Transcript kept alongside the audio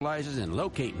specializes in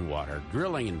locating water,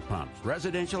 drilling and pumps,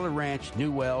 residential or ranch,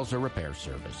 new wells, or repair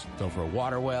service. So for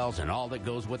water wells and all that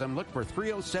goes with them, look for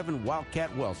 307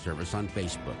 Wildcat Well Service on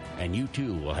Facebook. And you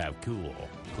too will have cool,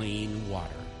 clean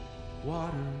water.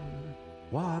 Water.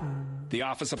 The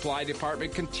office supply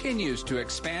department continues to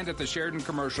expand at the Sheridan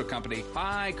Commercial Company.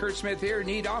 Hi, Kurt Smith here.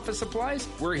 Need office supplies?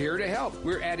 We're here to help.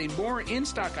 We're adding more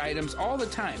in-stock items all the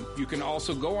time. You can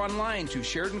also go online to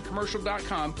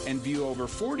SheridanCommercial.com and view over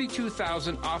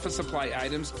 42,000 office supply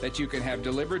items that you can have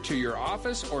delivered to your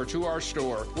office or to our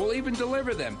store. We'll even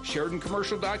deliver them.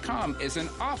 SheridanCommercial.com is an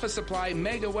office supply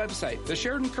mega website. The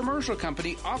Sheridan Commercial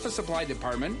Company Office Supply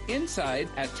Department inside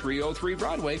at 303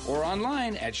 Broadway or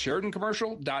online at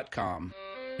SheridanCommercial.com.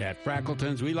 At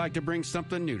Frackleton's, we like to bring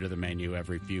something new to the menu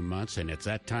every few months, and it's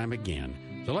that time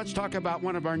again. So let's talk about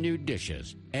one of our new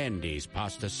dishes, Andy's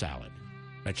Pasta Salad.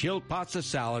 A chilled pasta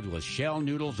salad with shell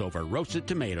noodles over roasted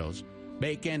tomatoes,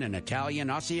 bacon, and Italian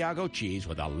Asiago cheese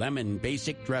with a lemon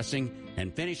basic dressing,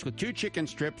 and finished with 2 chicken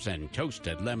strips and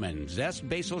toasted lemon zest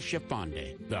basil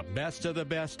chiffonde. The best of the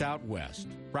best out west.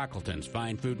 Frackleton's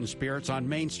Fine Food and Spirits on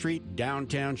Main Street,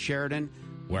 downtown Sheridan,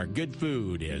 where good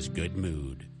food is good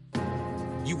mood.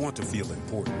 You want to feel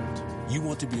important. You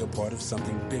want to be a part of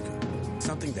something bigger,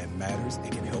 something that matters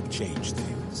and can help change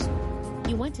things.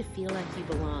 You want to feel like you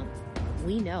belong.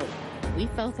 We know. We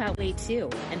felt that way too,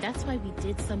 and that's why we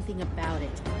did something about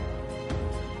it.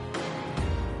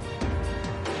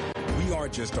 We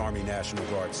aren't just Army National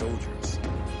Guard soldiers.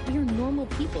 We are normal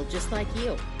people just like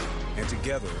you. And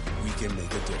together, we can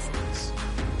make a difference.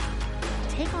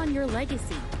 Take on your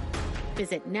legacy.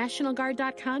 Visit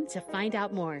NationalGuard.com to find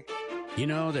out more. You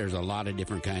know, there's a lot of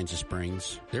different kinds of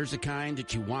springs. There's the kind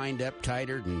that you wind up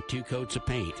tighter than 2 coats of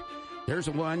paint. There's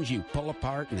the ones you pull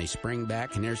apart and they spring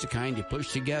back, and there's the kind you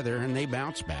push together and they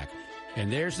bounce back.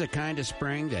 And there's the kind of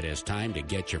spring that is time to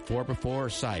get your 4x4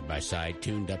 side-by-side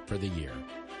tuned up for the year.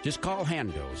 Just call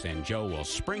Hando's and Joe will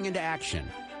spring into action.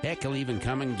 Heck, he'll even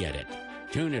come and get it.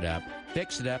 Tune it up,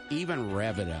 fix it up, even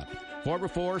rev it up.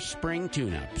 4x4 spring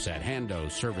tune-ups at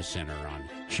Hando's Service Center on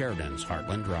Sheridan's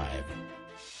Heartland Drive.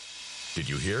 Did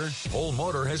you hear? Pole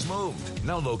Motor has moved.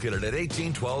 Now located at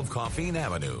 1812 Coffeen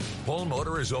Avenue. Pole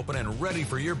Motor is open and ready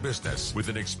for your business with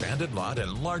an expanded lot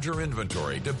and larger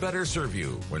inventory to better serve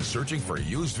you. When searching for a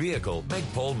used vehicle, make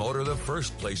Pole Motor the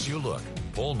first place you look.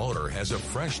 Pole Motor has a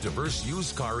fresh, diverse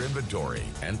used car inventory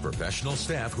and professional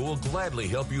staff who will gladly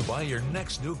help you buy your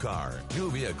next new car.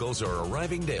 New vehicles are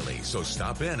arriving daily, so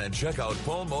stop in and check out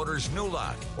Pole Motor's new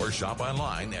lot or shop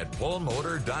online at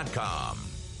polemotor.com.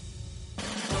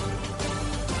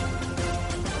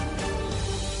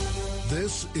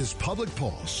 This is Public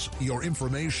Pulse, your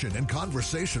information and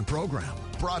conversation program,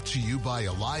 brought to you by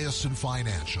Eliason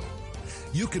Financial.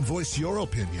 You can voice your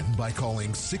opinion by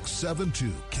calling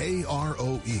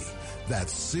 672-KROE.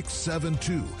 That's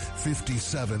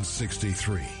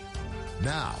 672-5763.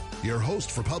 Now, your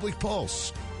host for Public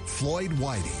Pulse, Floyd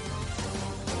Whiting.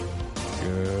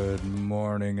 Good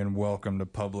morning and welcome to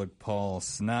Public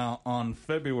Pulse. Now, on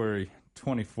February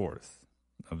 24th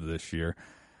of this year,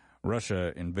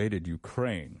 Russia invaded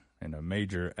Ukraine in a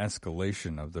major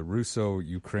escalation of the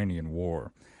Russo-Ukrainian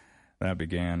War. That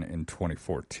began in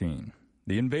 2014.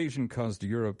 The invasion caused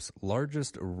Europe's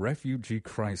largest refugee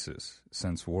crisis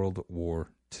since World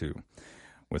War II,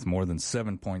 with more than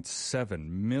 7.7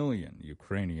 million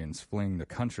Ukrainians fleeing the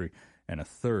country, and a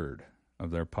third of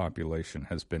their population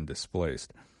has been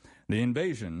displaced. The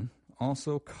invasion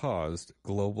also caused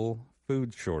global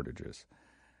food shortages.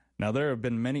 Now, there have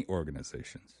been many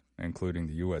organizations, including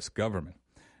the U.S. government,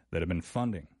 that have been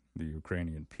funding the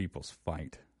Ukrainian people's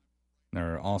fight.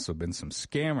 There have also been some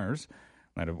scammers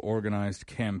that have organized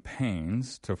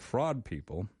campaigns to fraud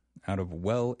people out of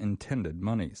well-intended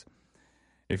monies.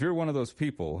 If you're one of those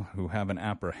people who have an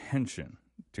apprehension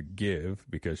to give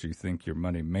because you think your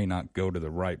money may not go to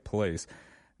the right place,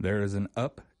 there is an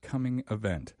upcoming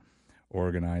event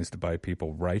organized by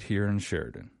people right here in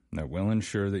Sheridan that will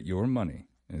ensure that your money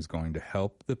is going to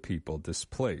help the people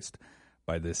displaced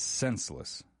by this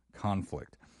senseless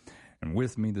conflict. And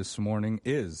with me this morning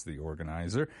is the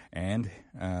organizer and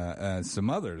some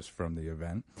others from the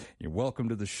event. You're welcome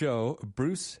to the show,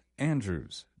 Bruce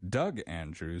Andrews, Doug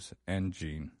Andrews, and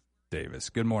Gene Davis.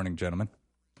 Good morning, gentlemen.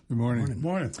 Good morning. Good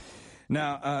morning.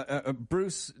 Now,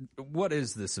 Bruce, what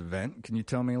is this event? Can you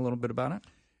tell me a little bit about it?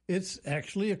 It's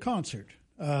actually a concert.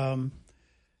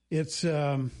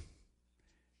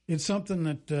 It's something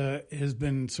that has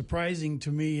been surprising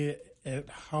to me at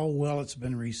how well it's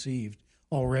been received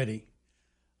already.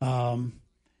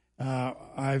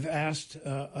 I've asked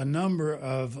a number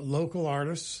of local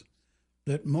artists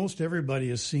that most everybody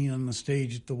has seen on the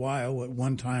stage at the Wild at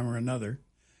one time or another.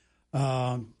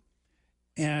 And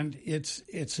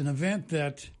it's an event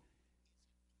that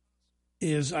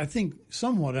is, I think,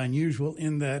 somewhat unusual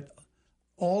in that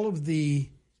all of the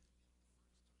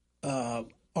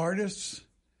artists,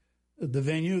 the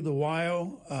venue, the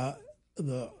Wild,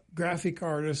 the graphic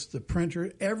artists, the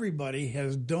printer, everybody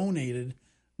has donated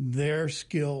their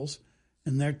skills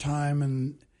and their time,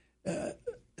 and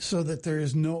so that there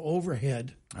is no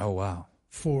overhead. Oh, wow.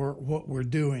 For what we're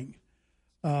doing.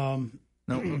 Now,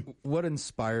 what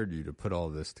inspired you to put all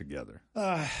this together?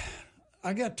 I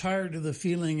got tired of the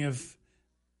feeling of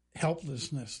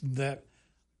helplessness, that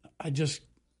I just,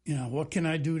 what can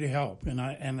I do to help?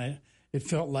 And it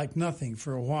felt like nothing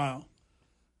for a while.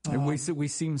 And we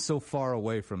seem so far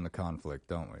away from the conflict,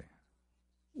 don't we?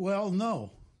 Well,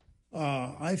 no.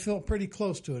 I felt pretty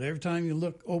close to it. Every time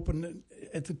you open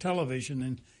at the television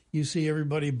and you see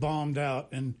everybody bombed out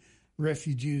and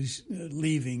refugees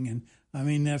leaving, and I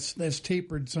mean that's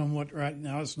tapered somewhat right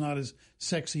now. It's not as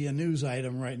sexy a news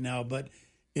item right now, but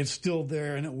it's still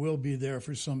there and it will be there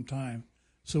for some time.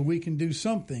 So we can do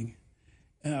something.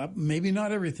 Maybe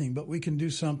not everything, but we can do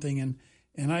something.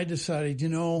 And I decided,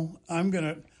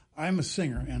 I'm a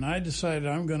singer, and I decided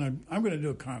I'm gonna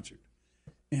do a concert.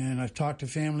 And I've talked to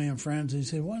family and friends, and they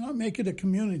said, why not make it a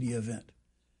community event?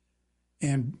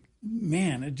 And,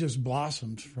 man, it just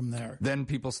blossomed from there. Then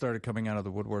people started coming out of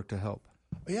the woodwork to help.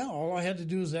 Yeah, all I had to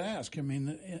do was ask. I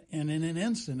mean, and in an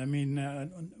instant,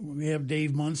 we have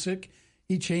Dave Munsick.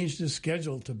 He changed his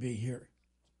schedule to be here.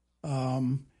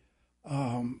 So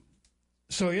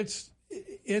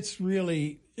it's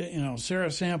really,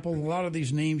 Sarah Sample, a lot of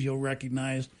these names you'll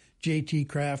recognize, J.T.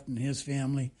 Kraft and his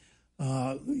family.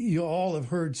 You all have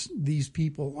heard these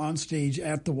people on stage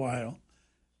at the Wild.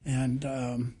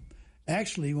 And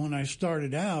actually, when I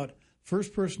started out,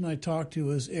 first person I talked to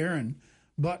was Erin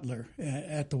Butler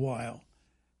at the Wild.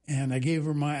 And I gave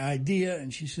her my idea,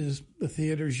 and she says, the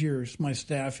theater's yours. My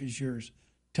staff is yours.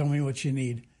 Tell me what you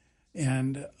need.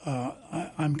 And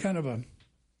I'm kind of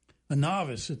a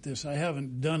novice at this. I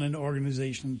haven't done an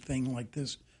organization thing like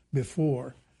this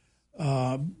before.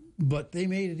 But they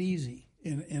made it easy.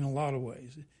 In a lot of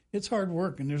ways. It's hard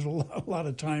work, and there's a lot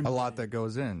of time. A lot that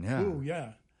goes in, yeah. Oh,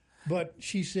 yeah. But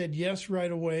she said yes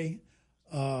right away.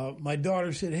 My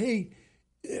daughter said, hey,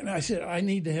 and I said, I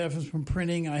need to have some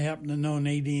printing. I happen to know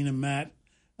Nadine and Matt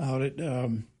out at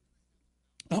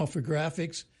Alpha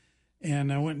Graphics,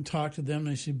 and I went and talked to them,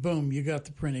 and they said, boom, you got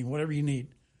the printing, whatever you need.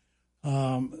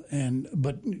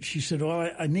 But she said, well,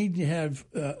 I need to have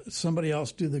somebody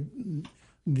else do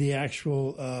the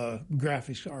actual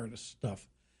graphics artist stuff.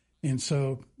 And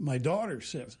so my daughter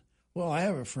says, well, I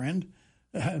have a friend,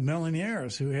 Melanie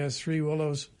Harris, who has Three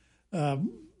Willows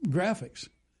graphics.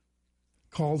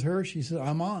 Called her. She said,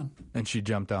 I'm on. And she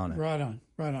jumped on it. Right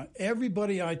on.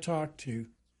 Everybody I talked to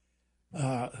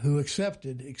who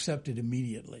accepted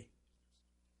immediately.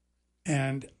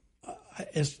 And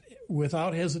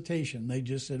without hesitation, they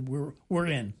just said, we're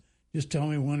in. Just tell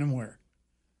me when and where.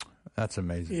 That's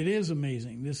amazing. It is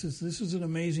amazing. This is an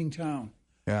amazing town.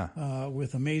 Yeah.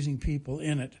 With amazing people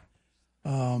in it.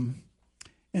 And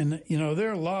there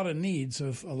are a lot of needs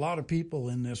of a lot of people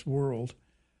in this world.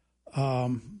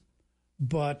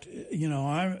 But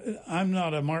I'm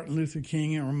not a Martin Luther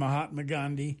King or Mahatma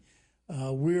Gandhi.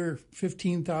 We're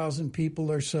 15,000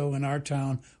 people or so in our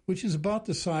town, which is about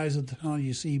the size of the town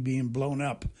you see being blown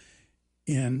up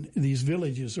in these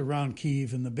villages around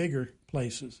Kyiv and the bigger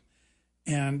places.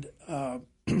 And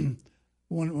when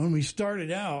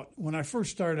I first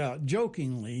started out,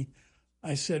 jokingly,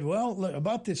 I said, well, look,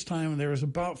 about this time there was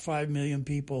about 5 million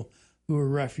people who were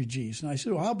refugees. And I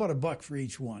said, well, how about $1 for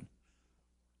each one?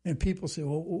 And people say,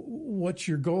 well, what's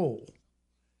your goal?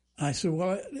 I said,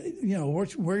 well,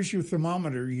 where's your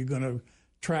thermometer you're going to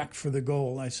track for the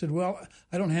goal? I said, well,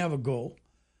 I don't have a goal.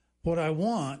 What I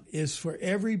want is for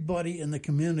everybody in the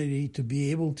community to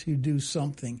be able to do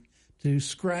something, to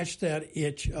scratch that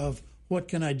itch of what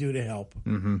can I do to help?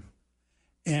 Mm-hmm.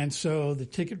 And so the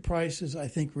ticket price is, I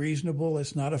think, reasonable.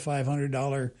 It's not a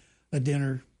 $500 a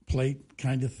dinner plate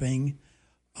kind of thing.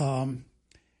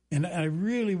 And I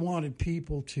really wanted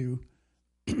people to,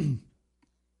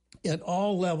 at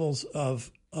all levels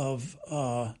of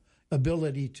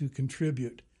ability to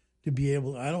contribute, to be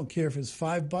able, I don't care if it's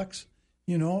 $5,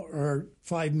 or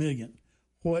 5 million.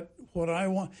 What I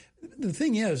want, the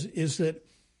thing is that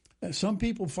some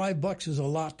people, $5 is a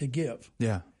lot to give.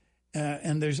 Yeah.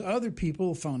 And there's other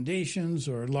people, foundations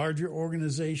or larger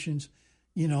organizations,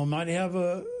 might have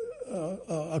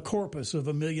a corpus of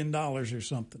 $1 million or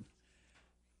something.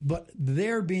 But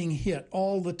they're being hit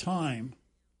all the time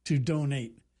to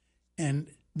donate. And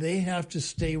they have to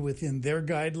stay within their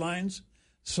guidelines.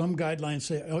 Some guidelines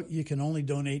say, oh, you can only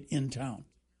donate in town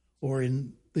or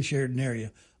in the Sheridan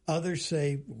area. Others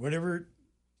say whatever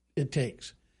it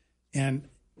takes. And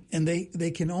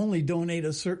they can only donate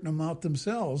a certain amount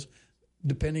themselves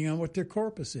depending on what their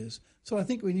corpus is. So I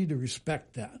think we need to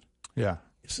respect that. Yeah.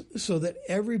 So that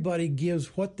everybody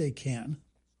gives what they can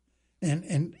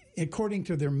and according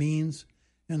to their means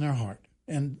and their heart.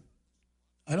 And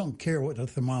I don't care what the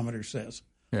thermometer says.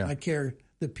 Yeah. I care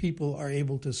that people are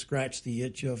able to scratch the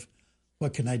itch of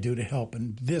what can I do to help,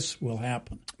 and this will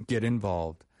happen. Get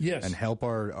involved. Yes. And help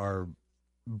our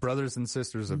brothers and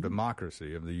sisters of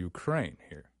democracy of the Ukraine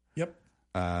here. Yep.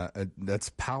 That's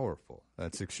powerful.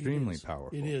 That's extremely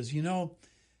powerful. It is. You know,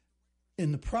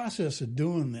 in the process of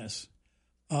doing this,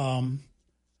 I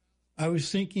was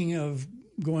thinking of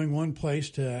going one place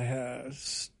to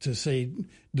say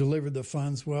deliver the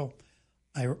funds. Well,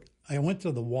 I went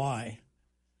to the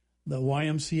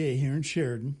YMCA here in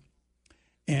Sheridan,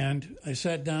 and I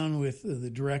sat down with the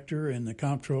director and the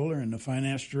comptroller and the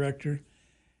finance director,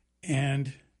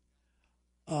 and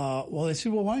they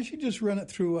said, well, why don't you just run it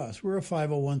through us? We're a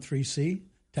 501(c),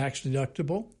 tax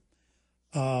deductible.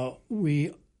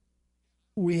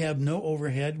 We have no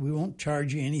overhead. We won't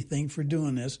charge you anything for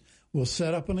doing this. We'll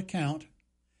set up an account,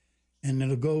 and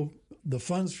it'll go, the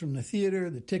funds from the theater,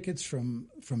 the tickets from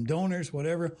donors,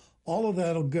 whatever, all of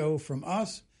that will go from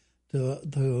us to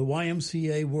the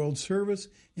YMCA World Service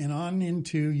and on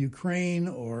into Ukraine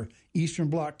or Eastern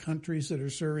Bloc countries that are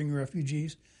serving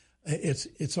refugees.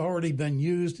 It's already been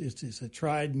used. It's a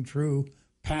tried and true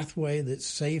pathway that's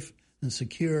safe and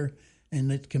secure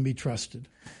and that can be trusted.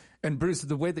 And Bruce,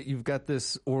 the way that you've got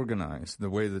this organized, the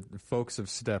way that the folks have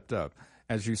stepped up,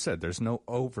 as you said, there's no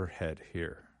overhead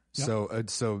here. Yep.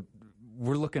 So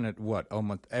we're looking at what,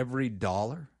 almost every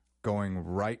dollar going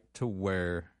right to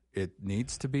where it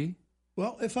needs to be?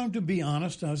 Well, if I'm to be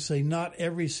honest, I would say not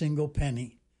every single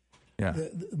penny. Yeah.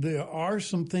 There are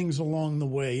some things along the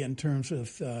way in terms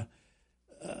of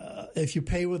if you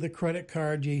pay with a credit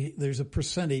card, there's a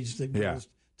percentage that goes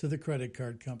to the credit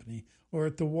card company. Or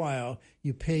at the WILD,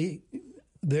 you pay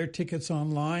their tickets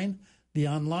online. The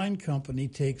online company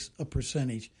takes a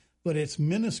percentage, but it's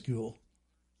minuscule.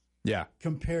 Yeah.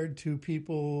 Compared to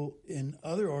people in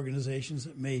other organizations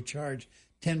that may charge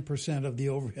 10% of the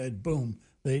overhead, boom,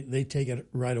 they take it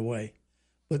right away.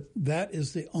 But that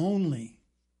is the only,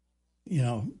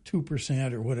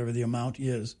 2% or whatever the amount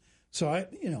is. So I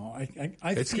feel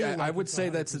like I would say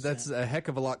that's a heck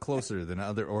of a lot closer than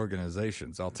other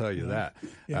organizations. I'll tell you that.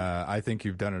 Yeah. I think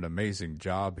you've done an amazing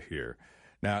job here.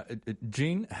 Now,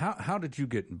 Gene, how did you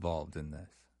get involved in this?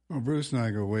 Well, Bruce and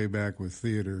I go way back with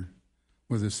theater,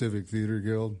 with the Civic Theater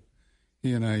Guild.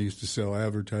 He and I used to sell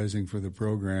advertising for the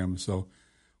program. So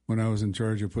when I was in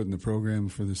charge of putting the program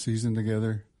for the season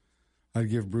together, I'd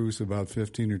give Bruce about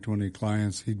 15 or 20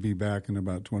 clients. He'd be back in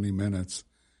about 20 minutes,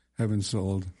 having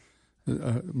sold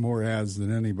more ads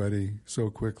than anybody so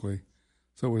quickly.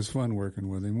 So it was fun working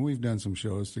with him. We've done some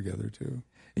shows together, too.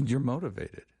 And you're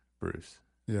motivated, Bruce.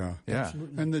 Yeah.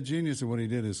 Absolutely. And the genius of what he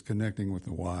did is connecting with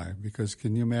the why. Because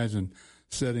can you imagine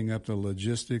setting up the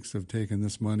logistics of taking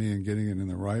this money and getting it in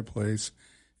the right place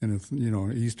in,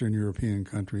 Eastern European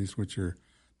countries, which are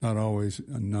not always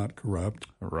not corrupt.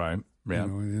 Right. Yeah.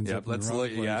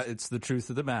 It it's the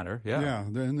truth of the matter. Yeah. Yeah.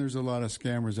 And there's a lot of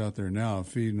scammers out there now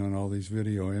feeding on all these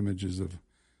video images of,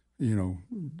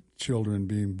 children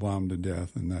being bombed to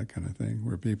death and that kind of thing,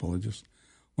 where people just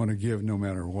want to give no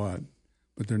matter what,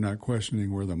 but they're not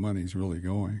questioning where the money's really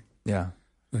going. Yeah.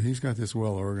 So he's got this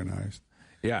well organized.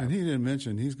 Yeah. And he didn't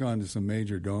mention he's gone to some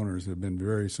major donors that have been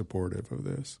very supportive of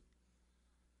this.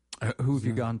 Who have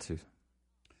you gone to?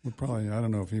 Well, probably, I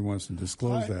don't know if he wants to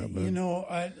disclose that. But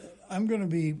I'm going to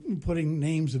be putting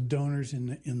names of donors in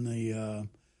the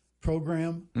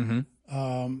program. Mm-hmm.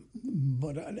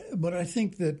 But I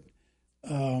think that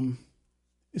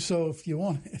so if you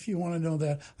want to know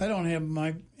that, I don't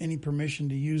have any permission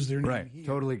to use their name. Right, here.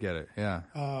 totally get it. Yeah,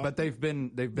 but they've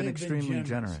been extremely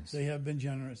generous. They have been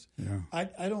generous. Yeah,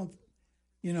 I don't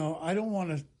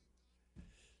want to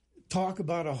talk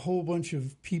about a whole bunch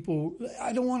of people.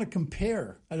 I don't want to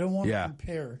compare. To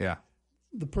compare. Yeah.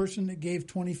 The person that gave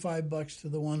 $25 to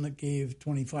the one that gave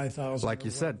 $25,000. Like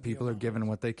you said, people are giving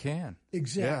what they can.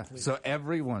 Exactly. Yeah. So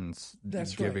everyone's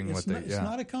giving right. what they. It's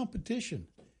not a competition.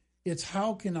 It's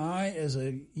how can I, as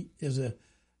a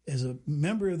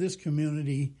member of this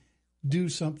community, do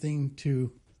something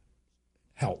to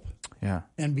help. Yeah.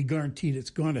 And be guaranteed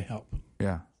it's going to help.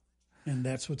 Yeah. And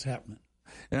that's what's happening.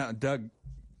 Now, Doug,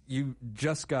 you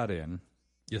just got in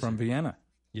from Vienna.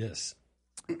 Yes.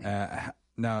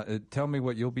 Now, tell me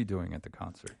what you'll be doing at the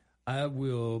concert. I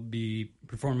will be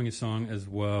performing a song as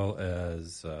well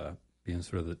as being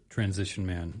sort of the transition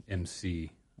man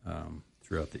MC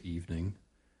throughout the evening.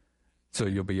 So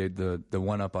you'll be the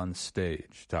one up on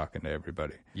stage talking to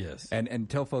everybody. Yes. And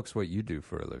tell folks what you do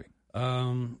for a living.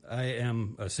 I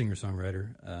am a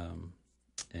singer-songwriter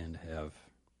and have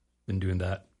been doing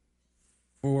that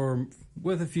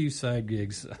with a few side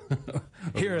gigs.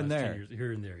 Here and there.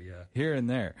 Here and there, yeah. Here and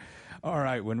there. All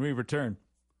right, when we return,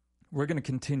 we're going to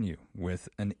continue with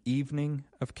an evening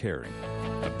of caring,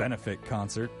 a benefit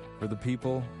concert for the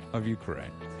people of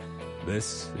Ukraine.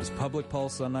 This is Public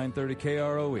Pulse on 930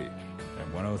 KROE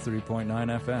and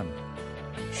 103.9 FM.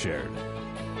 Shared.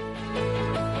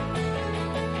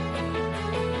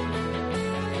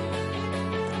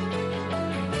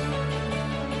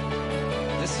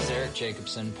 This is Eric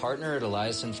Jacobson, partner at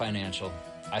Eliason Financial.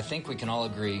 I think we can all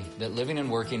agree that living and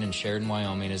working in Sheridan,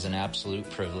 Wyoming is an absolute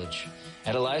privilege.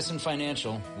 At Eliason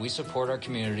Financial, we support our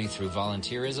community through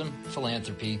volunteerism,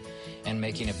 philanthropy, and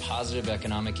making a positive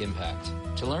economic impact.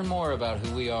 To learn more about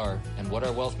who we are and what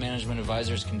our wealth management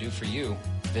advisors can do for you,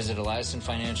 visit Eliason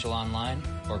Financial online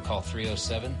or call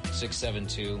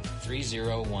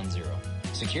 307-672-3010.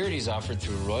 Securities offered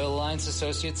through Royal Alliance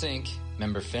Associates, Inc.,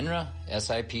 member FINRA,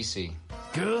 SIPC.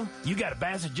 Girl, you got a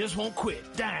bass that just won't quit.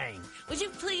 Dang. Would you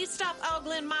please stop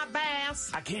ogling my bass?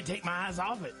 I can't take my eyes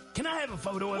off it. Can I have a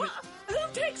photo of it? Who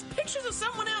takes pictures of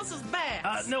someone else's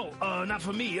bass? No, not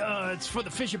for me. It's for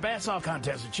the Fisher Bass Off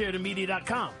Contest at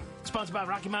SheridanMedia.com. Sponsored by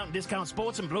Rocky Mountain Discount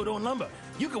Sports and Blowdown Lumber.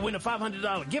 You could win a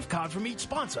 $500 gift card from each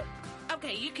sponsor.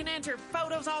 Okay, you can enter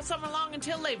photos all summer long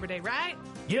until Labor Day, right?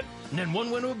 Yep, and then one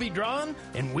winner will be drawn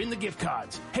and win the gift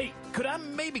cards. Hey, could I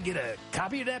maybe get a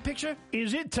copy of that picture?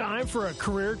 Is it time for a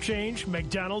career change?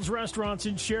 McDonald's restaurants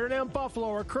in Sheridan and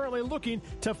Buffalo are currently looking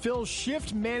to fill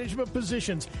shift management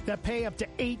positions that pay up to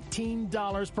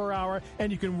 $18 per hour,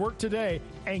 and you can work today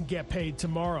and get paid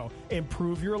tomorrow.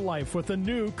 Improve your life with a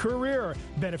new career.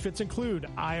 Benefits include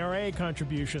IRA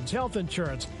contributions, health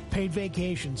insurance, paid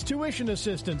vacations, tuition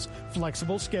assistance,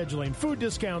 flexible scheduling, food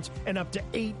discounts, and up to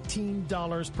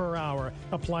 $18 per hour.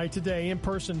 Apply today in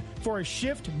person for a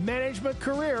shift management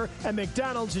career at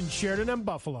McDonald's in Sheridan and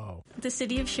Buffalo. The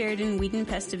City of Sheridan Weed and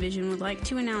Pest Division would like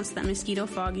to announce that mosquito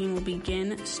fogging will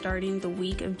begin starting the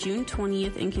week of June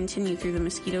 20th and continue through the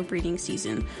mosquito breeding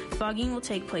season. Fogging will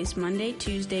take place Monday,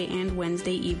 Tuesday, and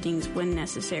Wednesday evenings when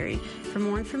necessary. For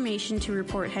more information to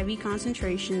report heavy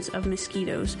concentrations of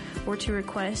mosquitoes or to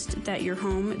request that your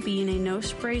home be in a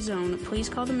no-spray zone, please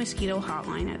call the mosquito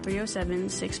hotline at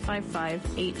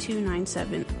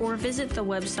 307-655-8297 or visit the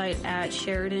website at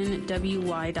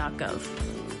sheridanwy.gov.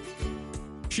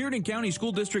 Sheridan County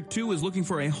School District 2 is looking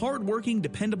for a hard-working,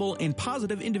 dependable, and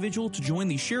positive individual to join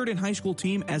the Sheridan High School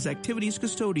team as activities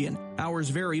custodian. Hours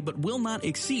vary but will not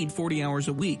exceed 40 hours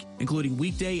a week, including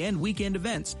weekday and weekend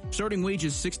events. Starting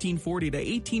wages $16.40 to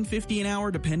 $18.50 an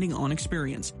hour depending on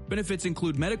experience. Benefits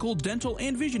include medical, dental,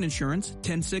 and vision insurance,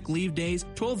 10 sick leave days,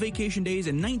 12 vacation days,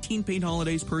 and 19 paid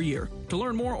holidays per year. To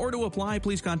learn more or to apply,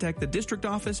 please contact the district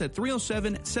office at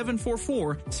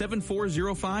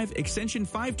 307-744-7405, extension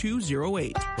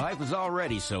 5208. Life is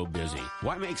already so busy.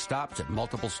 Why make stops at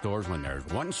multiple stores when there's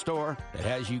one store that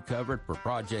has you covered for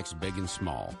projects big and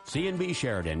small? C&B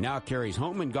Sheridan now carries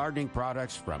home and gardening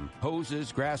products from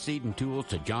hoses, grass seeding tools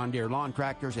to John Deere lawn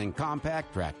tractors and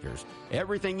compact tractors.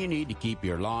 Everything you need to keep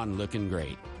your lawn looking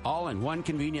great. All in one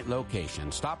convenient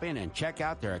location. Stop in and check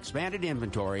out their expanded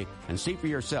inventory and see for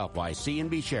yourself why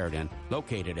C&B Sheridan,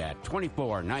 located at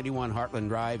 2491 Heartland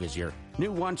Drive, is your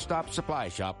new one-stop supply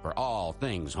shop for all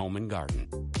things home and garden.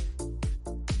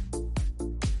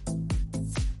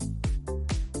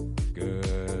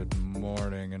 Good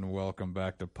morning and welcome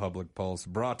back to Public Pulse,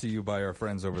 brought to you by our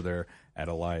friends over there at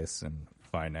Eliason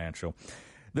Financial.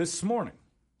 This morning,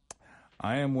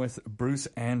 I am with Bruce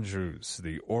Andrews,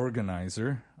 the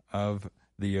organizer of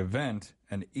the event,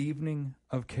 An Evening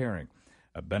of Caring,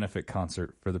 a benefit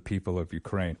concert for the people of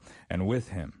Ukraine. And with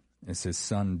him is his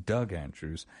son, Doug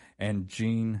Andrews, and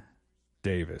Gene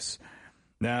Davis.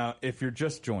 Now, if you're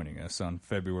just joining us, on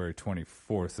February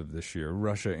 24th of this year,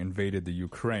 Russia invaded the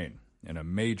Ukraine in a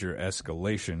major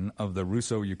escalation of the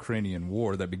Russo-Ukrainian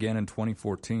war that began in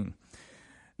 2014.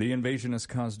 The invasion has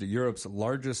caused Europe's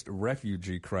largest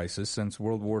refugee crisis since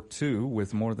World War II,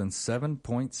 with more than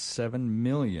 7.7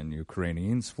 million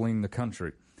Ukrainians fleeing the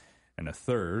country, and a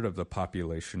third of the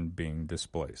population being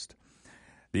displaced.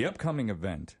 The upcoming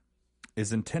event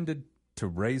is intended to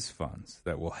raise funds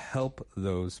that will help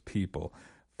those people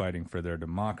fighting for their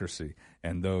democracy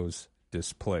and those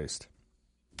displaced.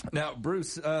 Now,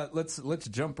 Bruce, let's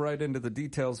jump right into the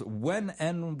details. When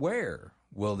and where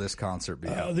will this concert be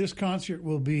held? This concert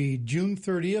will be June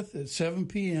 30th at 7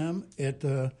 p.m. at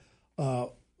the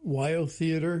WYO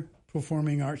Theater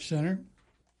Performing Arts Center.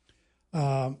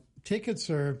 Tickets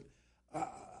are,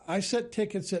 I set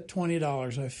tickets at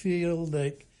 $20. I feel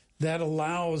that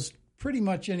allows pretty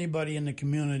much anybody in the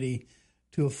community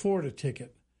to afford a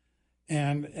ticket.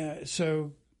 And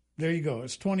so there you go.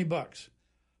 It's $20.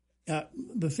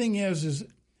 The thing is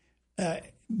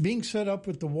being set up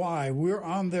with the Y, we're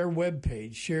on their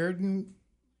webpage,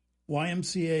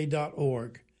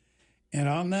 SheridanYMCA.org. And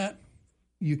on that,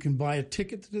 you can buy a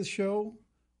ticket to the show,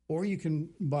 or you can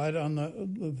buy it on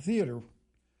the theater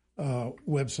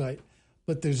website.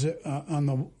 But there's on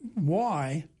the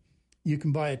Y, you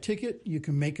can buy a ticket, you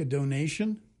can make a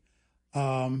donation,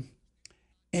 and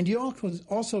you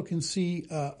also can see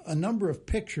a number of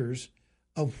pictures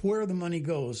of where the money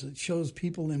goes. It shows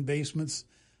people in basements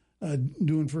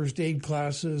doing first aid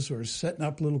classes or setting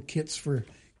up little kits for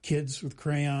kids with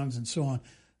crayons and so on.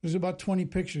 There's about 20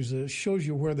 pictures that shows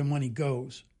you where the money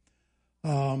goes.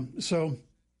 So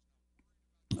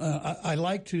I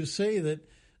like to say that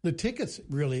the tickets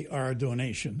really are a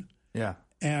donation. Yeah.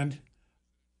 And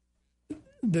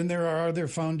then there are other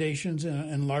foundations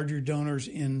and larger donors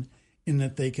in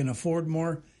that they can afford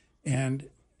more, and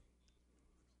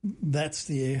that's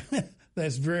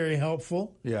very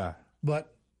helpful. Yeah.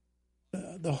 But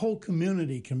the whole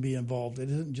community can be involved. It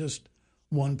isn't just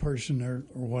one person or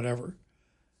whatever.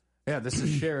 Yeah, this is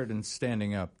Sheridan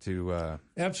standing up to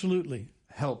absolutely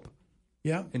help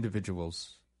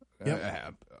individuals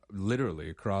literally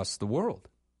across the world,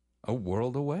 a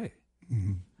world away.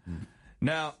 Mm-hmm.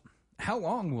 Now, how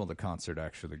long will the concert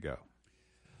actually go?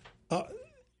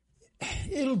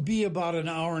 It'll be about an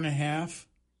hour and a half,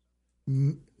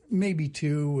 maybe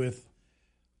 2 with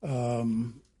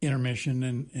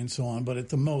intermission and so on, but at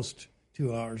the most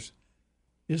 2 hours.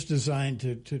 It's designed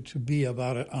to be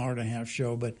about an hour and a half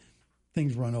show, but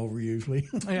things run over usually.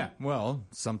 Yeah, well,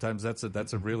 sometimes that's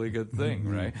a really good thing,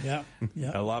 right? Yeah.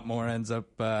 A lot more ends up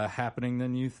happening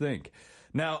than you think.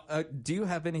 Now, do you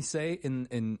have any say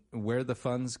in where the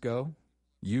funds go?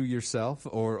 You yourself,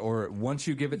 or once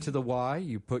you give it to the Y,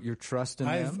 you put your trust in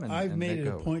them? I've made it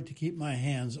a point to keep my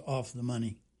hands off the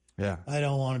money. Yeah. I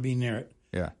don't want to be near it.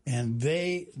 Yeah. And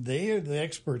they are the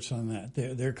experts on that.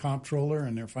 Their comptroller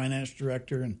and their finance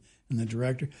director and the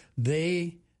director,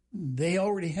 they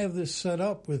already have this set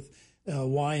up with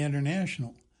Y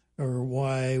International or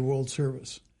Y World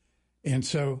Service. And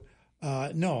so,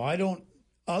 no, I don't,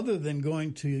 other than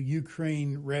going to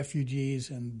Ukraine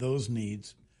refugees and those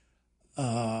needs,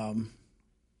 I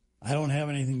don't have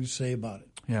anything to say about it.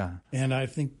 Yeah. And I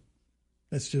think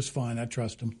that's just fine. I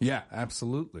trust them. Yeah,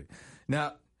 absolutely.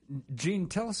 Now, Gene,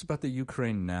 tell us about the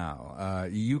Ukraine now.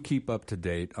 You keep up to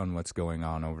date on what's going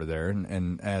on over there.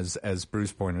 And as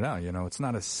Bruce pointed out, it's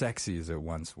not as sexy as it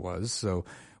once was. So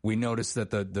we noticed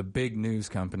that the big news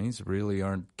companies really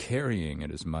aren't carrying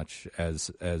it as much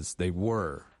as they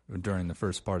were during the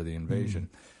first part of the invasion.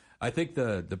 I think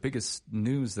the biggest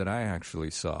news that I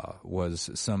actually saw was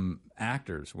some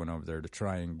actors went over there to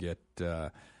try and get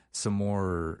some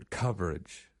more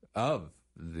coverage of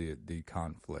the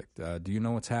conflict. Do you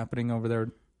know what's happening over there?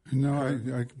 No,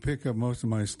 I can pick up most of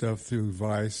my stuff through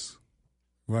Vice.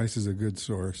 Vice is a good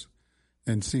source.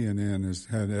 And CNN has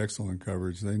had excellent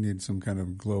coverage. They need some kind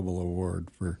of global award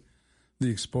for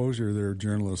the exposure their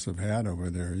journalists have had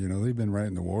over there. They've been right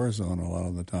in the war zone a lot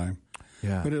of the time.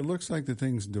 Yeah. But it looks like the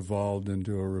thing's devolved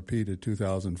into a repeat of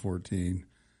 2014,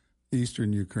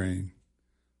 Eastern Ukraine.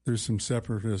 There's some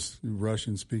separatist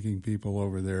Russian-speaking people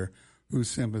over there whose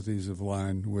sympathies have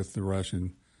lined with the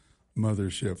Russian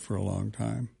mothership for a long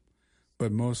time.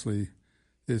 But mostly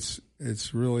it's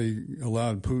really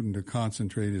allowed Putin to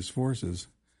concentrate his forces.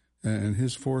 And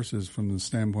his forces, from the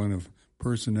standpoint of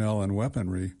personnel and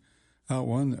weaponry,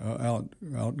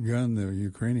 outgun the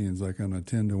Ukrainians like on a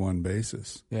 10-to-1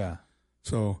 basis. Yeah.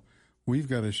 So we've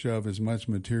got to shove as much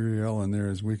material in there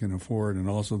as we can afford, and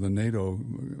also the NATO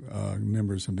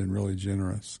members have been really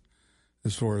generous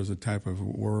as far as the type of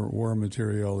war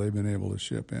material they've been able to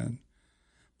ship in.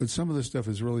 But some of this stuff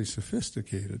is really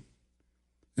sophisticated.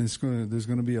 And there's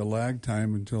going to be a lag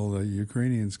time until the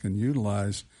Ukrainians can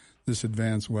utilize this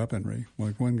advanced weaponry.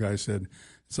 Like one guy said,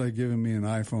 it's like giving me an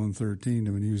iPhone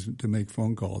 13 to make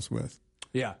phone calls with.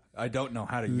 Yeah, I don't know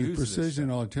how to use this.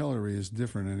 Precision artillery is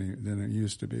different than it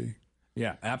used to be.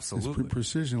 Yeah, absolutely. It's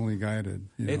precisionally guided.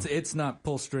 It's not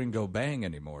pull string go bang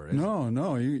anymore.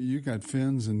 No. You got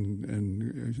fins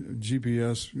and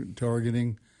GPS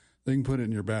targeting. They can put it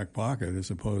in your back pocket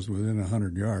as opposed to within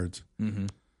 100 yards. Mm-hmm.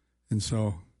 And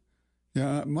so,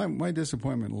 yeah, my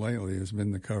disappointment lately has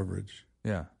been the coverage.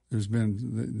 Yeah. There's been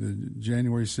the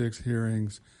January 6th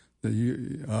hearings,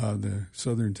 the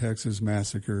Southern Texas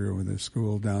massacre with the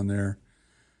school down there.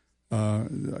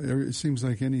 It seems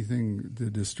like anything to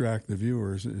distract the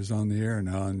viewers is on the air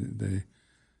now, and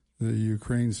the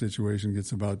Ukraine situation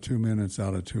gets about 2 minutes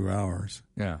out of 2 hours.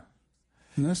 Yeah.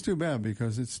 And that's too bad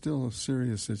because it's still a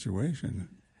serious situation.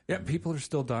 Yeah, people are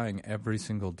still dying every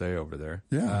single day over there.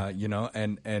 Yeah.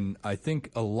 And I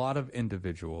think a lot of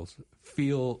individuals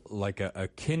feel like a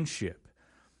kinship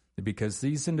because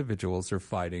these individuals are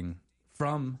fighting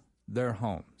from their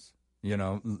homes,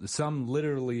 some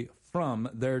literally from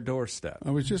their doorstep.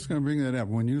 I was just going to bring that up.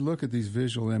 When you look at these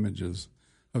visual images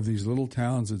of these little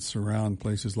towns that surround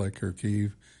places like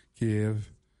Kharkiv,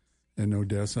 Kiev, and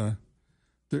Odessa,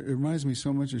 it reminds me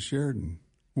so much of Sheridan.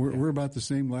 We're about the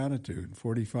same latitude,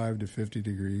 45 to 50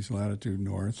 degrees latitude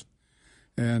north.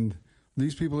 And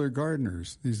these people are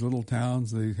gardeners. These little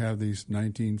towns, they have these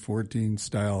 1914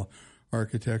 style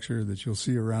architecture that you'll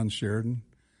see around Sheridan.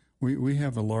 We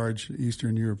have a large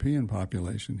Eastern European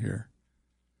population here.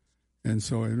 And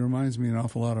so it reminds me an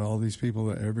awful lot of all these people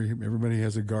that everybody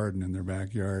has a garden in their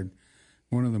backyard.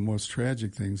 One of the most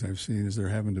tragic things I've seen is they're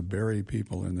having to bury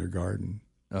people in their garden.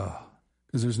 Oh.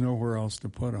 Because there's nowhere else to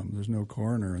put them. There's no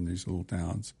coroner in these little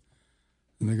towns.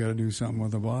 And they got to do something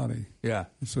with the body. Yeah.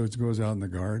 And so it goes out in the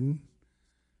garden.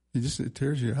 It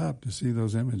tears you up to see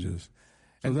those images.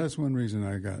 So that's one reason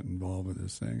I got involved with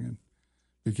this thing and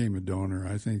became a donor.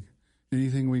 I think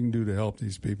anything we can do to help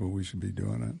these people, we should be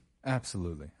doing it.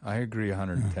 Absolutely. I agree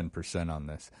 110% on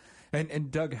this.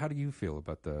 And Doug, how do you feel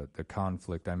about the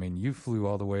conflict? I mean, you flew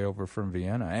all the way over from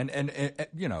Vienna. And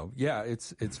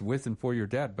it's with and for your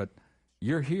dad, but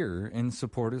you're here in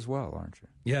support as well, aren't you?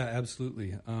 Yeah,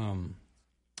 absolutely. And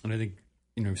I think,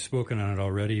 we've spoken on it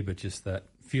already, but just that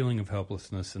feeling of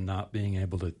helplessness and not being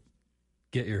able to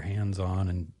get your hands on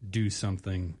and do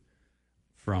something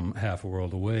from half a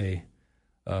world away.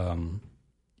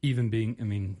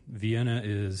 Vienna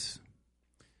is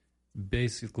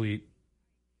basically,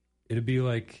 it'd be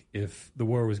like if the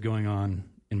war was going on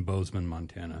in Bozeman,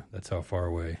 Montana. That's how far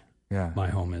away my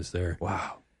home is there.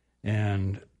 Wow.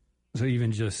 And so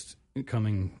even just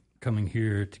coming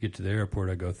here to get to the airport,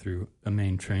 I go through a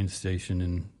main train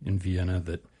station in Vienna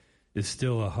that is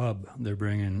still a hub. They're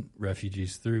bringing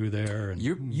refugees through there. And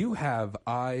you have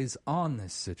eyes on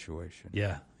this situation.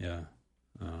 Yeah.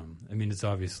 It's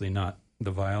obviously not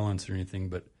the violence or anything,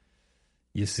 but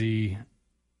you see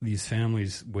these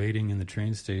families waiting in the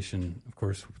train station, of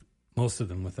course, most of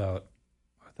them without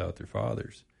their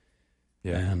fathers.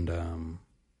 Yeah.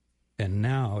 And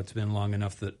now it's been long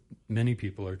enough that many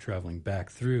people are traveling back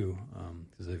through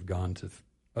because they've gone to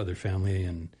other family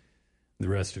and the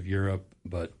rest of Europe,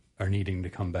 but are needing to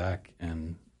come back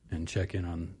and check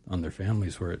in on their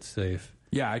families where it's safe.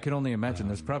 Yeah, I can only imagine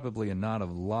there's probably not a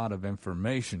lot of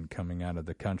information coming out of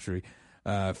the country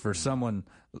for someone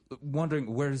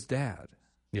wondering, where's Dad?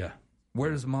 Yeah.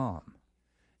 Where's Mom?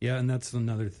 Yeah, and that's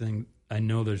another thing. I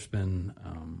know there's been,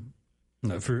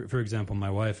 for example, my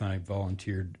wife and I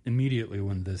volunteered immediately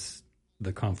when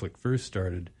the conflict first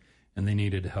started, and they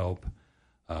needed help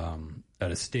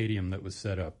at a stadium that was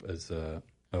set up as a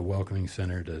welcoming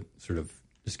center to sort of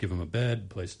just give them a bed,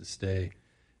 place to stay,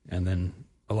 and then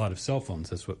a lot of cell phones.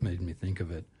 That's what made me think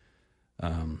of it.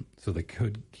 So they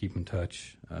could keep in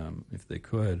touch if they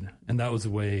could. And that was a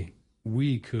way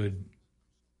we could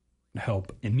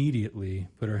help immediately,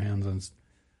 put our hands on,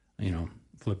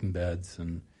 flipping beds.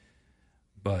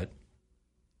 But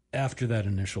after that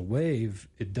initial wave,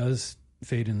 it does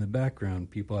fade in the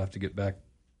background. People have to get back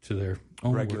to their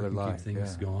own regular work and life, keep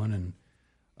things going.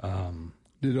 And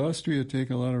did Austria take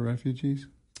a lot of refugees?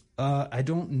 I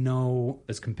don't know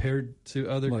as compared to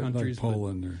other countries, like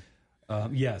Poland,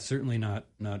 yeah, certainly not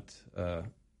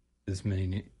as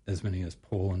many as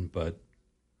Poland, but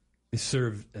they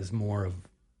serve as more of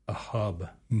a hub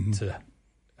to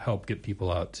help get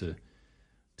people out to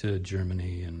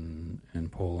Germany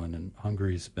and Poland, and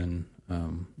Hungary's been,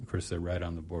 of course, they're right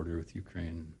on the border with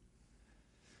Ukraine.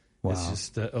 Wow. It's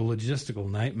just a logistical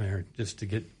nightmare just to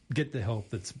get the help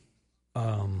that's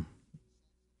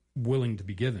willing to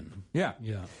be given. Yeah.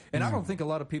 Yeah. And I don't think a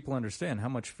lot of people understand how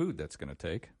much food that's going to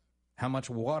take, how much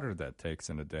water that takes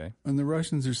in a day. And the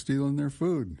Russians are stealing their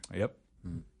food. Yep.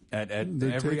 At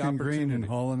They're every taking opportunity. grain and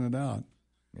hauling it out.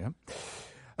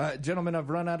 Yep. Gentlemen, I've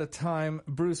run out of time.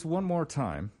 Bruce, one more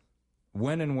time.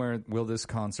 When and where will this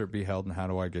concert be held, and how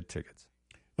do I get tickets?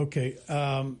 Okay.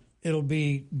 It'll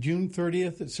be June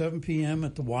 30th at 7 p.m.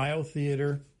 at the Weill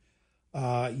Theater.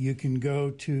 You can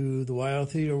go to the Weill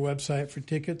Theater website for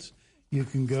tickets. You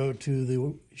can go to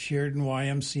the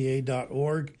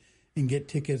SheridanYMCA.org and get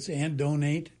tickets and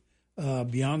donate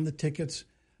beyond the tickets.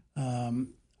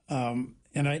 And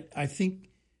I think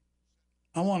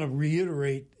I want to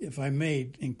reiterate, if I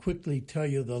may, and quickly tell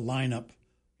you the lineup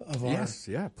of our... Yes,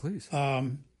 yeah, please.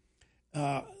 And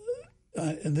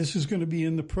this is going to be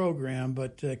in the program,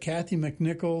 but Kathy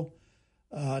McNichol,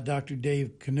 Dr.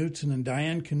 Dave Knutson, and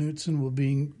Diane Knutson will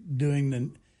be doing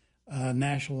the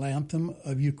national anthem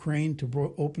of Ukraine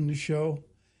to open the show.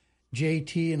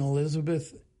 JT and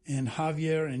Elizabeth and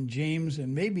Javier and James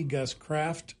and maybe Gus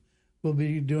Kraft will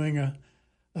be doing a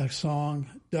song.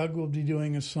 Doug will be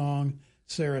doing a song.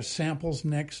 Sarah Samples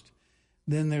next.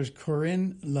 Then there's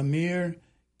Corinne Lemire,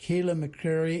 Kayla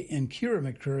McCrary, and Kira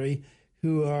McCrary,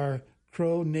 who are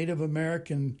Crow Native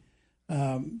American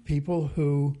people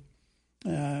who...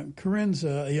 Corinne's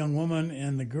a young woman,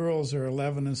 and the girls are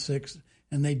 11 and 6,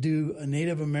 and they do a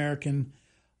Native American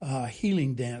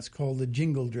healing dance called the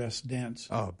Jingle Dress Dance.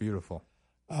 Oh, beautiful.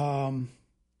 I'll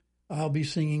be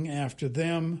singing after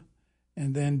them,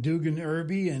 and then Dugan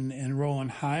Irby and Rowan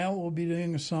Heil will be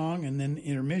doing a song, and then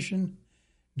intermission.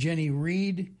 Jenny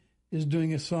Reed is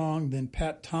doing a song, then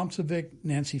Pat Tomsovic,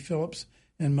 Nancy Phillips,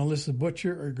 and Melissa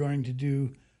Butcher are going to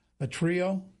do a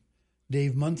trio.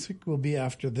 Dave Munsick will be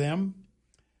after them.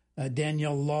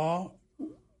 Danielle Law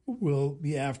will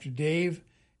be after Dave,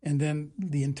 and then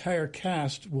the entire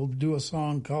cast will do a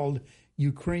song called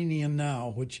Ukrainian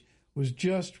Now, which was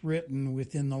just written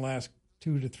within the last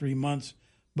 2 to 3 months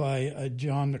by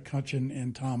John McCutcheon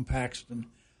and Tom Paxton.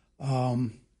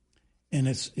 And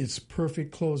it's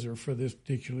perfect closer for this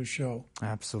particular show.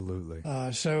 Absolutely.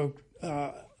 So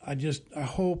I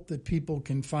hope that people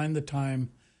can find the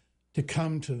time to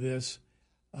come to this.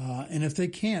 And if they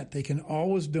can't, they can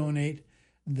always donate.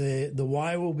 The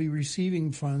Y will be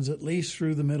receiving funds at least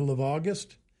through the middle of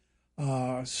August.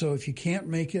 So if you can't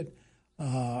make it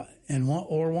and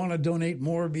want to donate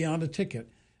more beyond a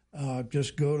ticket,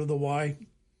 just go to the Y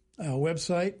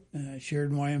website,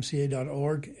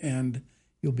 SheridanYMCA.org, and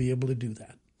you'll be able to do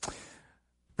that.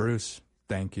 Bruce,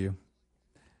 thank you.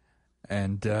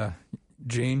 And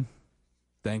Gene,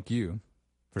 thank you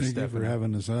for stepping in. Thank you for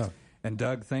having us up. And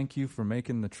Doug, thank you for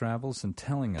making the travels and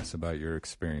telling us about your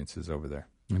experiences over there.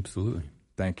 Absolutely.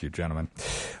 Thank you, gentlemen.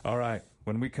 All right,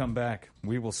 when we come back,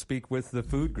 we will speak with the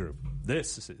food group.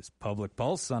 This is Public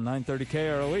Pulse on 930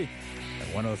 KROE at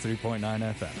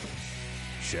 103.9 FM.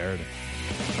 Sheridan.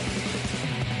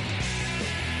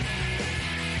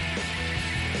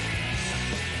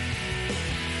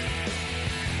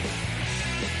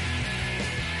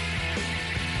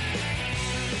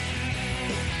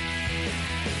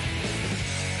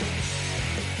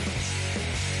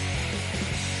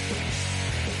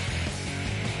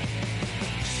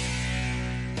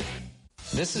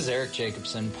 This is Eric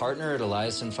Jacobson, partner at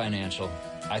Eliason Financial.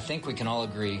 I think we can all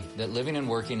agree that living and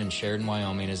working in Sheridan,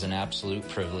 Wyoming is an absolute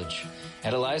privilege.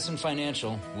 At Eliason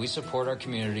Financial, we support our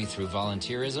community through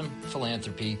volunteerism,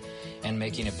 philanthropy, and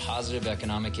making a positive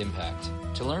economic impact.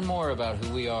 To learn more about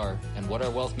who we are and what our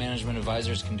wealth management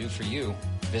advisors can do for you,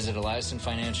 visit Eliason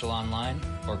Financial online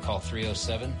or call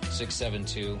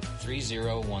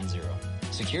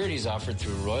 307-672-3010. Securities offered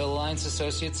through Royal Alliance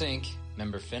Associates, Inc.,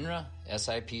 member FINRA,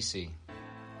 SIPC.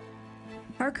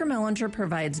 Parker Mellinger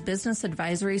provides business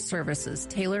advisory services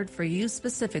tailored for you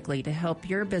specifically to help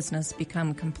your business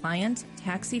become compliant,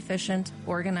 tax efficient,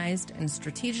 organized, and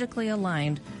strategically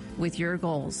aligned with your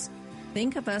goals.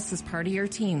 Think of us as part of your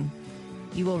team.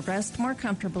 You will rest more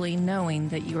comfortably knowing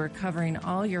that you are covering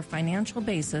all your financial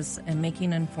bases and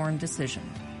making an informed decision.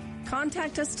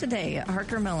 Contact us today at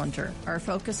Parker Mellinger. Our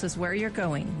focus is where you're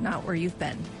going, not where you've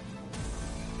been.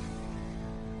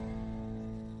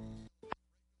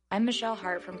 I'm Michelle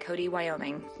Hart from Cody,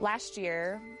 Wyoming. Last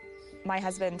year, my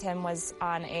husband Tim was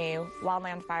on a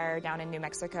wildland fire down in New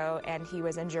Mexico, and he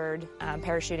was injured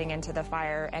parachuting into the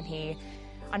fire, and he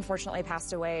unfortunately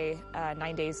passed away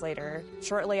 9 days later.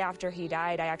 Shortly after he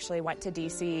died, I actually went to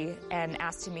D.C. and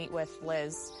asked to meet with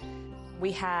Liz.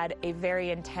 We had a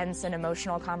very intense and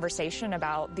emotional conversation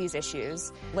about these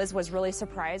issues. Liz was really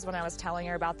surprised when I was telling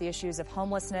her about the issues of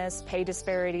homelessness, pay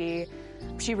disparity.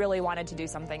 She really wanted to do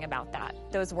something about that.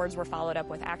 Those words were followed up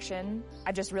with action.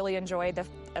 I just really enjoyed of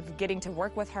getting to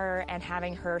work with her and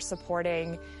having her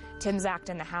supporting Tim's Act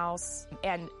in the House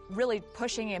and really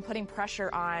pushing and putting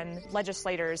pressure on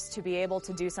legislators to be able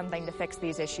to do something to fix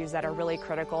these issues that are really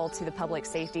critical to the public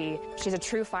safety. She's a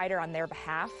true fighter on their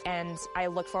behalf, and I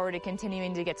look forward to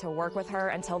continuing to get to work with her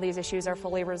until these issues are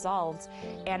fully resolved,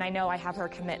 and I know I have her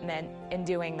commitment in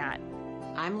doing that.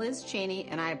 I'm Liz Cheney,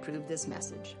 and I approve this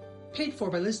message. Paid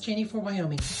for by Liz Cheney for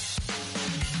Wyoming.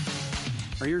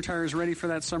 Are your tires ready for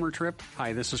that summer trip?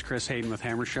 Hi, this is Chris Hayden with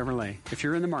Hammer Chevrolet. If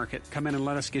you're in the market, come in and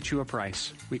let us get you a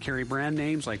price. We carry brand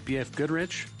names like BF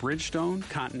Goodrich, Bridgestone,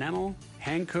 Continental,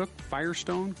 Hankook,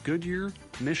 Firestone, Goodyear,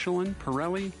 Michelin,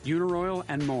 Pirelli, Uniroyal,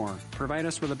 and more. Provide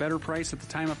us with a better price at the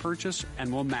time of purchase,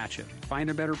 and we'll match it.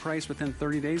 Find a better price within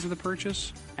 30 days of the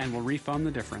purchase, and we'll refund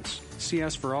the difference. See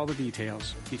us for all the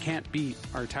details. You can't beat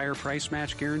our tire price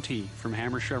match guarantee from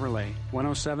Hammer Chevrolet,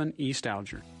 107 East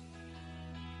Alger.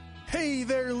 Hey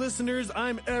there, listeners.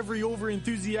 I'm every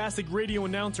over-enthusiastic radio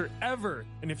announcer ever.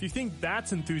 And if you think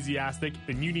that's enthusiastic,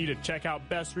 then you need to check out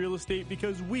Best Real Estate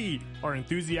because we are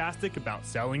enthusiastic about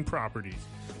selling properties.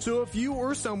 So if you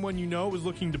or someone you know is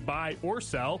looking to buy or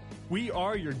sell, we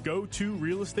are your go-to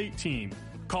real estate team.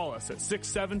 Call us at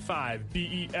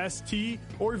 675-BEST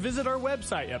or visit our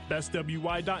website at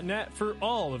bestwy.net for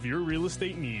all of your real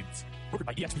estate needs.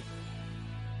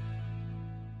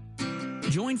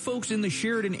 Join folks in the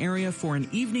Sheridan area for an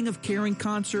Evening of Caring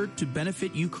concert to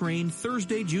benefit Ukraine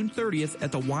Thursday, June 30th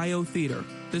at the YO Theater.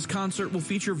 This concert will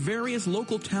feature various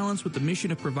local talents with the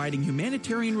mission of providing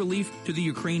humanitarian relief to the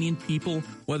Ukrainian people,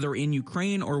 whether in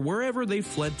Ukraine or wherever they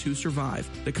fled to survive.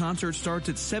 The concert starts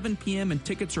at 7 p.m. and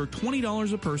tickets are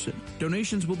 $20 a person.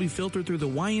 Donations will be filtered through the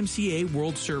YMCA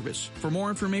World Service. For more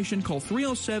information, call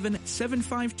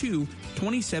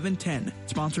 307-752-2710.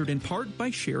 Sponsored in part by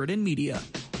Sheridan Media.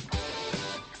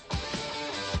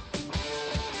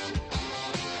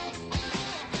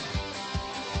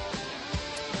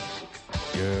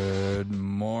 Good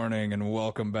morning and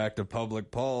welcome back to Public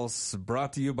Pulse,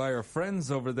 brought to you by our friends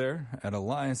over there at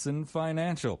Eliason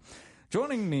Financial.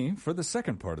 Joining me for the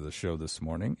second part of the show this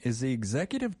morning is the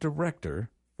Executive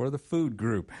Director for the Food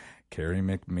Group, Carrie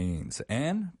McMeans,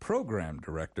 and Program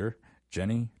Director,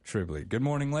 Jenny Tribley. Good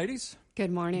morning, ladies.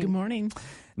 Good morning. Good morning.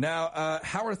 Now,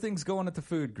 how are things going at the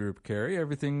Food Group, Carrie?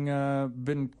 Everything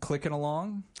been clicking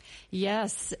along?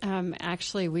 Yes.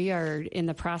 Actually, we are in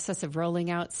the process of rolling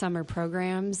out summer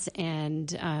programs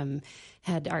and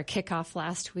had our kickoff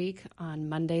last week on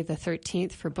Monday the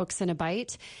 13th for Books in a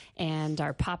Bite and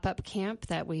our pop-up camp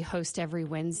that we host every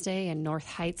Wednesday in North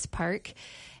Heights Park.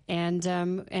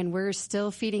 And we're still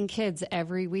feeding kids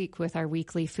every week with our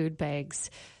weekly food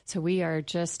bags. So we are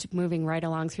just moving right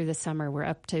along through the summer. We're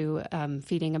up to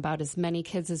feeding about as many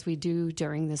kids as we do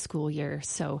during the school year.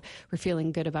 So we're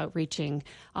feeling good about reaching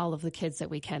all of the kids that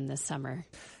we can this summer.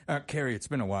 Carrie, it's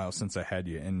been a while since I had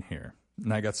you in here.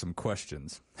 And I got some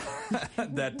questions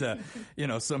that,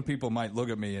 some people might look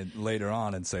at me later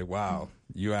on and say, wow,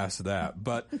 you asked that.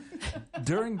 But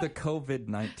during the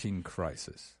COVID-19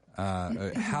 crisis,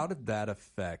 how did that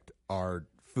affect our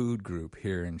food group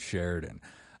here in Sheridan?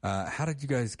 How did you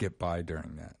guys get by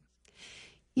during that?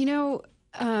 The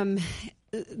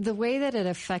way that it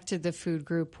affected the food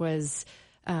group was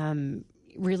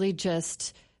really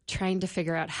just trying to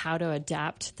figure out how to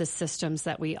adapt the systems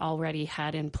that we already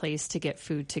had in place to get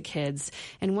food to kids.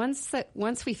 And once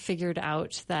we figured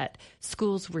out that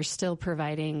schools were still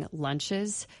providing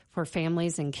lunches for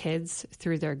families and kids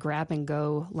through their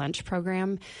grab-and-go lunch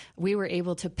program, we were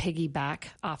able to piggyback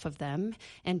off of them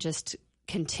and just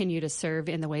continue to serve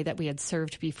in the way that we had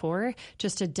served before,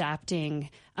 just adapting,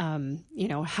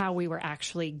 how we were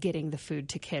actually getting the food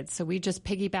to kids. So we just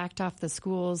piggybacked off the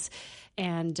schools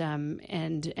and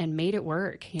made it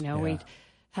work. We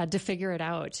had to figure it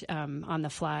out on the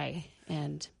fly.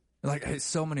 And like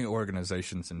so many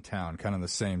organizations in town, kind of the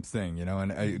same thing,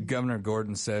 and Governor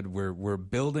Gordon said, we're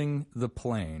building the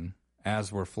plane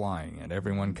as we're flying, and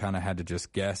everyone kind of had to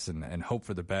just guess and hope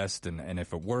for the best, and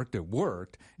if it worked, it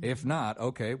worked. If not,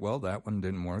 okay, well, that one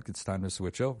didn't work. It's time to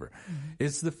switch over. Mm-hmm.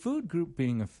 Is the food group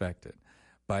being affected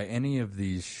by any of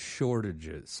these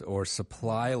shortages or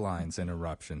supply lines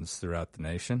interruptions throughout the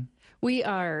nation? We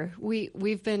are.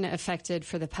 We've been affected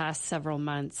for the past several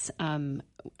months.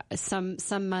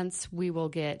 Some months we will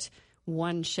get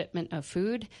one shipment of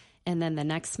food, and then the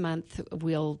next month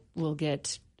we'll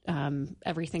get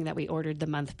everything that we ordered the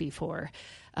month before.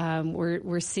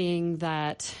 We're seeing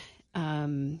that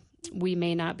we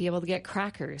may not be able to get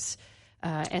crackers.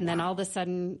 And then all of a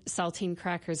sudden saltine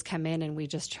crackers come in, and we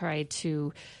just try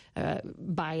to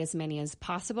buy as many as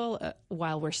possible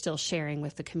while we're still sharing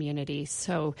with the community.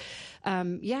 So,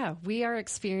 we are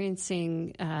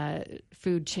experiencing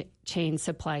food chain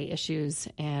supply issues,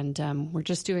 and we're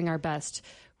just doing our best.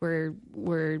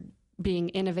 We're being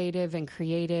innovative and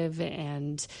creative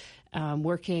and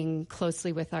working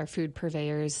closely with our food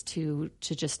purveyors to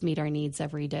just meet our needs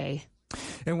every day.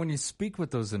 And when you speak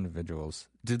with those individuals,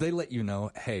 do they let you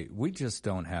know, hey, we just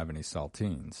don't have any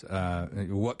saltines?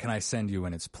 What can I send you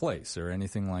in its place or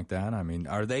anything like that? I mean,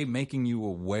 are they making you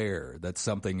aware that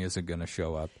something isn't going to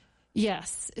show up?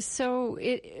 Yes. So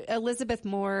Elizabeth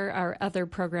Moore, our other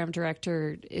program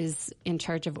director, is in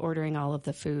charge of ordering all of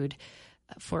the food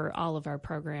for all of our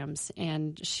programs,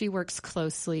 and she works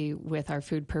closely with our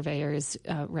food purveyors.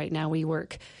 Right now we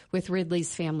work with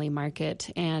Ridley's Family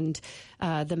Market and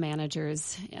the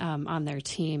managers on their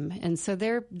team, and so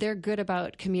they're good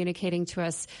about communicating to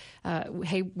us,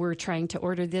 hey, we're trying to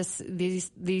order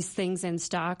these things in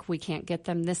stock. We can't get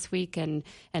them this week and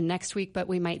next week, but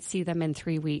we might see them in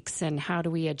 3 weeks, and how do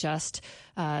we adjust,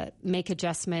 make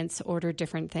adjustments, order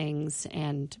different things.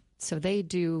 And so they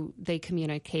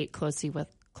communicate closely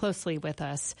with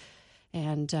us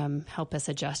and help us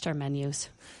adjust our menus.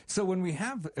 So when we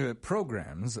have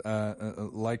programs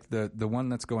like the one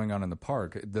that's going on in the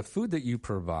park, the food that you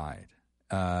provide,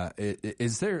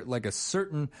 is there like a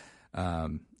certain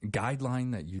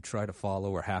guideline that you try to follow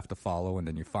or have to follow, and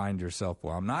then you find yourself,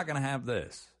 well, I'm not going to have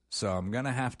this, so I'm going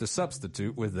to have to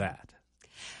substitute with that?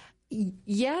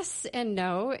 Yes and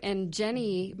no, and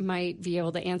Jenny might be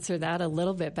able to answer that a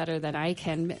little bit better than I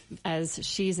can, as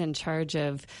she's in charge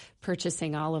of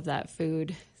purchasing all of that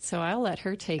food. So I'll let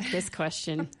her take this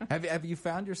question. Have you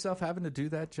found yourself having to do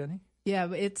that, Jenny?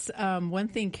 Yeah, it's one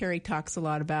thing Carrie talks a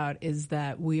lot about is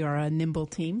that we are a nimble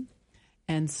team.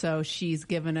 And so she's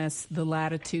given us the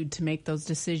latitude to make those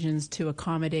decisions to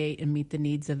accommodate and meet the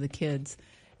needs of the kids.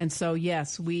 And so,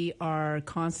 yes, we are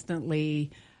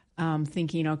constantly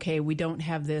thinking, okay, we don't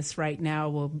have this right now.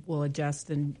 We'll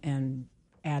adjust and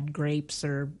add grapes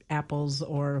or apples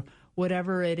or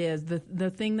whatever it is. The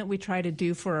thing that we try to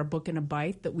do for our Book and a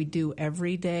Bite that we do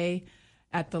every day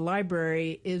at the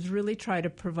library is really try to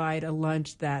provide a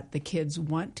lunch that the kids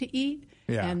want to eat,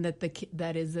 and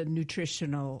that is a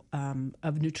nutritional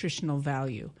of nutritional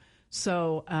value.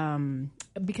 So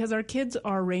because our kids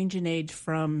are range in age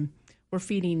from, we're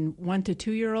feeding 1 to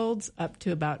 2 year olds up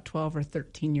to about 12 or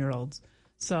 13 year olds.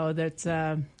 So that's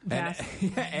vast.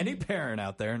 Any parent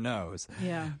out there knows.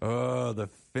 Yeah. Oh, the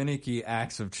finicky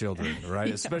acts of children, right?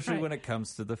 Yeah, especially right. when it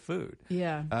comes to the food.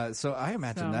 Yeah. So I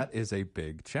imagine that is a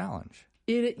big challenge.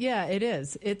 It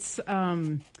is. It's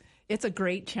a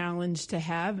great challenge to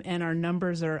have, and our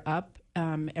numbers are up.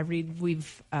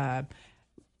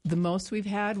 The most we've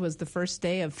had was the first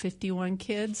day of 51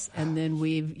 kids, and then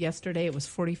yesterday it was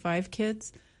 45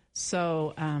 kids.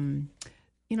 So,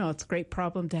 it's a great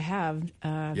problem to have.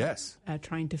 Yes.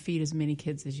 Trying to feed as many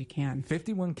kids as you can.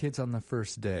 51 kids on the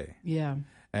first day. Yeah.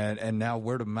 And now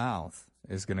word of mouth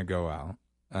is going to go out.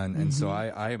 And so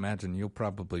I imagine you'll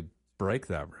probably break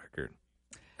that record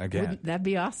again. That'd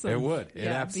be awesome. It would. It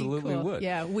absolutely would.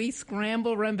 Yeah, we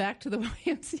scramble, run back to the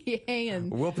YMCA,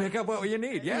 and we'll pick up what you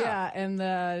need. Yeah, and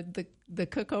the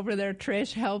cook over there,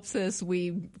 Trish, helps us.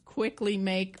 We quickly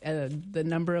make the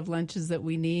number of lunches that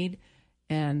we need,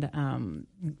 and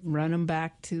run them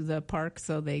back to the park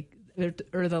or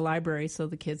the library so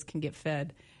the kids can get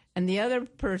fed. And the other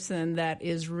person that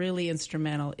is really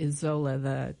instrumental is Zola,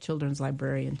 the children's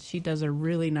librarian. She does a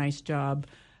really nice job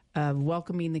of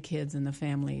welcoming the kids and the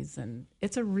families, and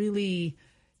it's a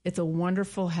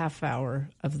wonderful half hour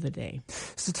of the day.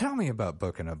 So tell me about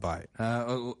Book and a Bite.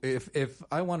 If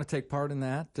I want to take part in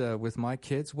that with my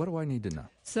kids, what do I need to know?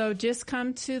 So just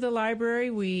come to the library.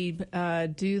 We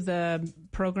do the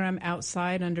program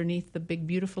outside underneath the big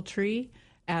beautiful tree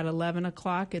at 11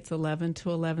 o'clock. It's 11 to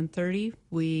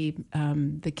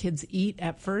 11:30. The kids eat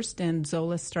at first, and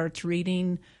Zola starts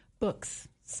reading books.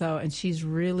 So, and she's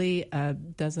really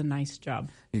does a nice job.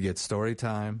 You get story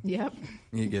time. Yep.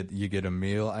 You get a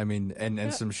meal. I mean,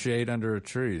 and some shade under a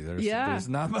tree. There's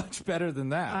not much better than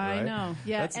that. I right? know.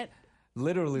 Yeah. That's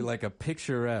literally like a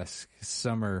picturesque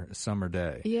summer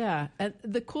day. Yeah. And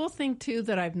the cool thing too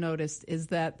that I've noticed is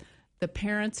that the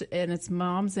parents, and it's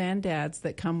moms and dads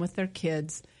that come with their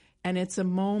kids, and it's a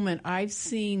moment. I've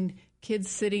seen kids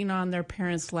sitting on their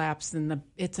parents' laps, and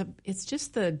it's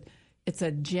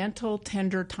a gentle,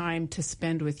 tender time to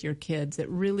spend with your kids. It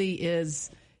really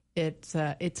is.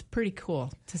 It's pretty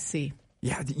cool to see.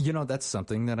 Yeah, that's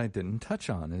something that I didn't touch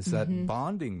on, is that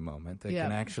bonding moment that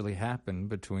can actually happen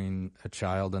between a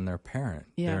child and their parent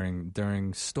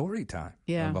during story time,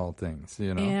 of all things.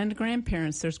 And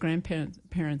grandparents. There's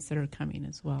grandparents that are coming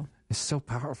as well. It's so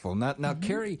powerful. Now,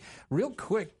 Carrie, real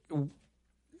quick,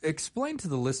 explain to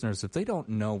the listeners, if they don't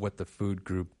know what the food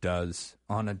group does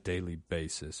on a daily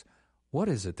basis, what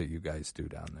is it that you guys do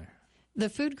down there? The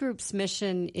food group's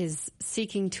mission is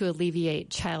seeking to alleviate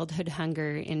childhood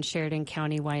hunger in Sheridan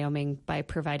County, Wyoming, by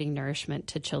providing nourishment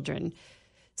to children.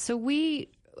 So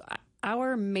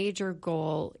our major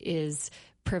goal is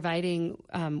providing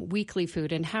weekly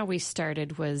food. And how we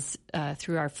started was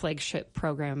through our flagship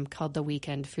program called the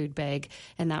Weekend Food Bag.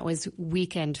 And that was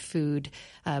weekend food,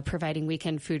 providing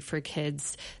weekend food for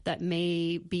kids that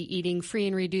may be eating free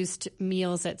and reduced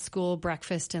meals at school,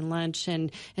 breakfast and lunch.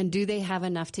 And do they have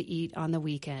enough to eat on the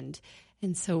weekend?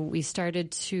 And so we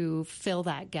started to fill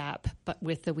that gap, but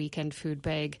with the Weekend Food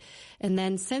Bag. And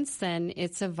then since then,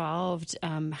 it's evolved.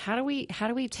 How do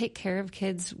we take care of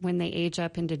kids when they age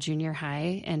up into junior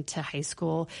high and to high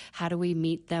school? How do we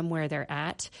meet them where they're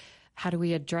at? How do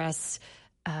we address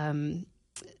the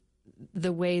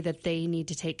way that they need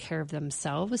to take care of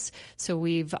themselves? So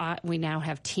we now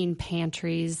have teen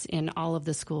pantries in all of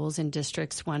the schools in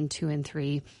districts 1, 2, and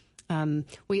 3.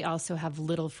 We also have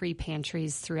little free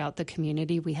pantries throughout the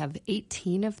community. We have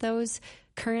 18 of those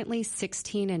currently,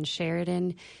 16 in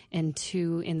Sheridan and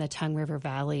 2 in the Tongue River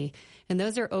Valley. And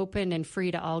those are open and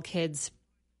free to all kids.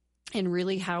 And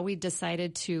really how we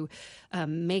decided to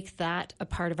make that a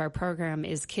part of our program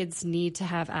is kids need to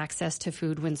have access to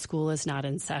food when school is not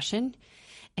in session.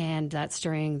 And that's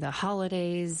during the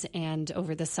holidays and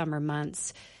over the summer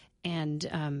months.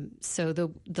 And so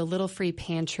the little free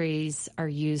pantries are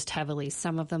used heavily.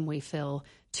 Some of them we fill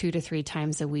 2 to 3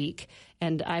 times a week.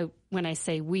 And when I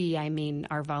say we, I mean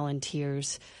our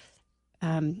volunteers.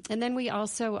 And then we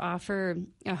also offer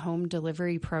a home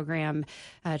delivery program.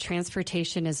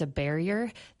 Transportation is a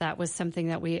barrier. That was something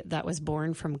that was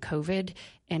born from COVID,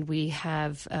 and we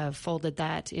have folded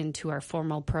that into our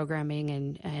formal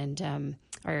programming, and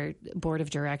our board of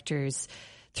directors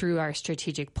through our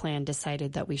strategic plan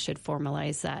decided that we should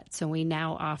formalize that. So we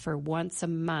now offer once a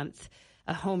month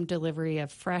a home delivery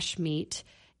of fresh meat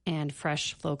and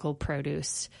fresh local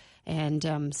produce.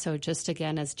 And so just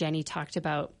again, as Jenny talked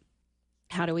about,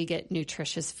 how do we get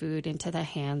nutritious food into the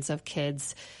hands of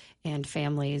kids and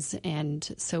families? And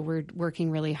so we're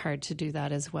working really hard to do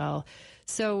that as well.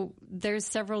 So there's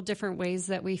several different ways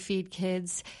that we feed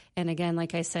kids. And again,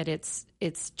 like I said,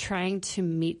 it's trying to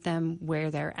meet them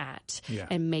where they're at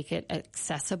and make it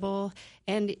accessible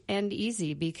and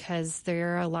easy, because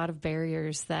there are a lot of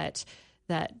barriers that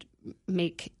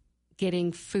make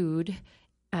getting food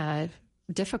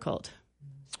difficult.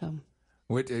 So.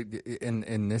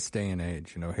 In this day and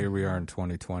age, here we are in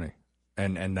 2020,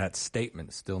 and that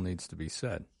statement still needs to be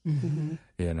said. Mm-hmm.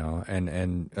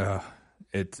 And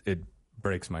it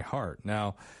breaks my heart.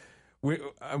 Now,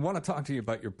 I want to talk to you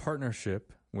about your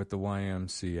partnership with the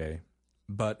YMCA,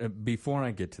 but before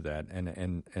I get to that,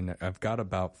 and I've got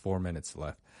about 4 minutes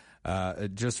left,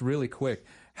 just really quick,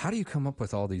 how do you come up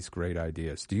with all these great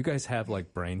ideas? Do you guys have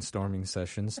like brainstorming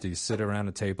sessions? Do you sit around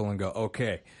a table and go,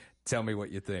 okay, tell me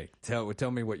what you think.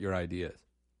 Tell me what your idea is.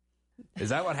 Is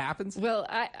that what happens? Well,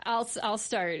 I'll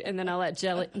start, and then I'll let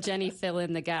Jenny fill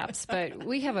in the gaps. But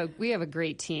we have a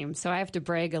great team, so I have to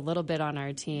brag a little bit on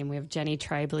our team. We have Jenny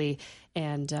Tribley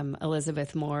and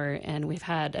Elizabeth Moore, and we've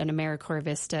had an AmeriCorps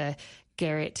Vista,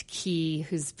 Garrett Key,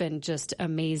 who's been just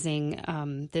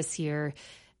amazing this year,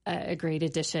 a great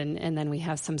addition. And then we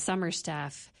have some summer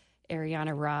staff,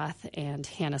 Ariana Roth and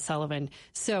Hannah Sullivan.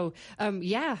 So,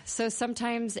 so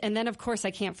sometimes, and then of course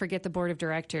I can't forget the board of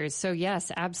directors. So yes,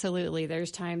 absolutely.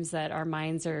 There's times that our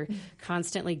minds are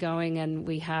constantly going, and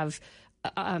we have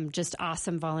just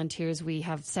awesome volunteers. We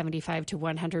have 75 to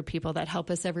 100 people that help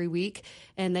us every week,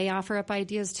 and they offer up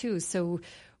ideas too. So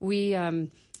we,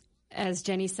 as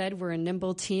Jenny said, we're a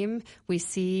nimble team. We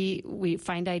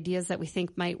find ideas that we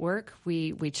think might work.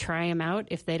 We try them out.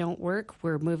 If they don't work,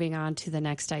 we're moving on to the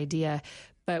next idea.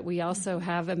 But we also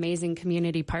have amazing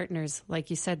community partners. Like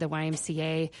you said, the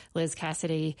YMCA, Liz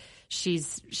Cassidy,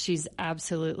 she's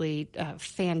absolutely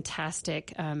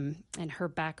fantastic in her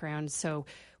background. So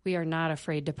we are not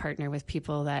afraid to partner with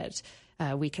people that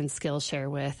we can skill share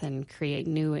with and create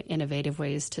new innovative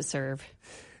ways to serve.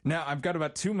 Now, I've got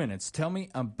about 2 minutes. Tell me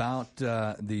about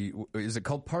is it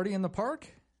called Party in the Park?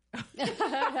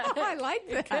 I like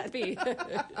that. It could be.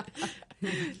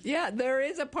 Yeah, there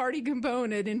is a party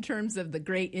component in terms of the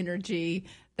great energy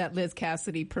that Liz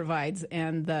Cassidy provides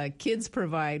and the kids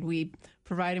provide. We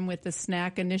provide them with a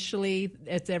snack initially.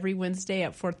 It's every Wednesday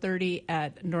at 4:30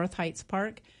 at North Heights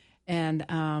Park. And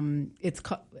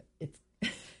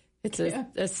It's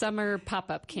a summer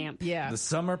pop-up camp. Yeah. The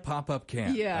summer pop-up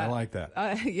camp. Yeah. I like that.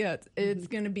 It's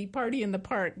going to be Party in the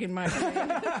Park in my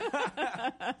brain.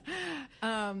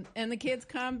 And the kids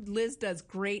come. Liz does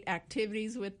great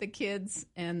activities with the kids.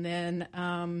 And then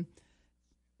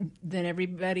then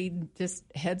everybody just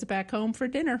heads back home for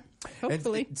dinner,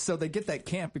 hopefully. So they get that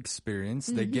camp experience.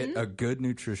 They get a good,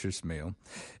 nutritious meal.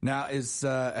 Now,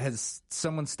 has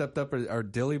someone stepped up? Are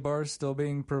dilly bars still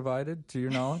being provided, to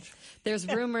your knowledge? There's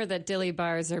rumor that dilly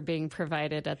bars are being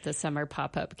provided at the summer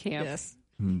pop-up camp. Yes.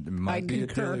 It might be a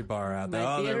dilly bar out there.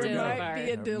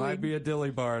 Might be a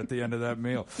dilly bar at the end of that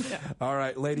meal. All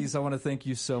right, ladies, I want to thank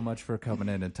you so much for coming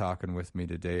in and talking with me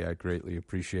today. I greatly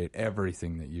appreciate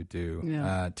everything that you do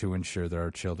to ensure that our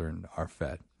children are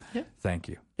fed. Yeah. Thank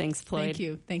you. Thanks, Floyd.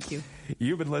 Thank you.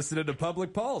 You've been listening to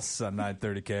Public Pulse on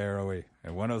 930 KROE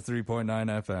and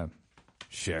 103.9 FM.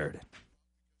 Sheridan.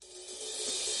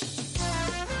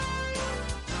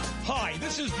 Hi,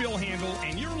 this is Bill Handel,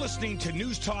 and you're listening to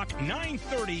News Talk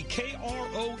 930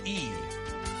 KROE.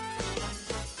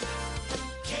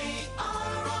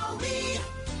 KROE,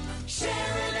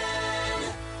 Sheridan.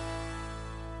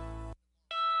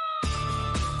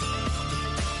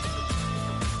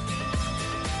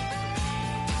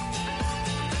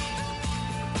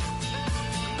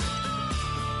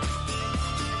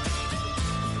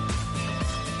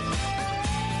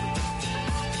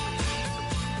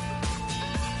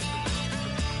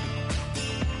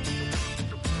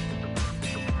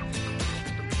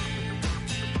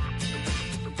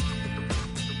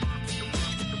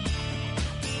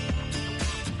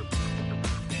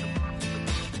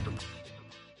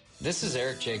 This is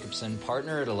Eric Jacobson,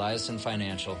 partner at Eliason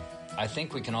Financial. I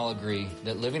think we can all agree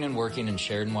that living and working in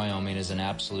Sheridan, Wyoming is an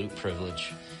absolute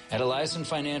privilege. At Eliason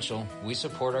Financial, we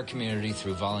support our community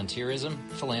through volunteerism,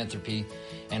 philanthropy,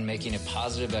 and making a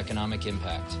positive economic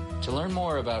impact. To learn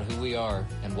more about who we are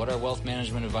and what our wealth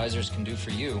management advisors can do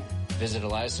for you, visit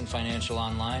Eliason Financial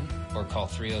online or call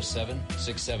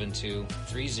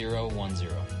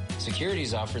 307-672-3010.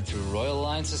 Securities offered through Royal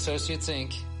Alliance Associates,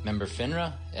 Inc., member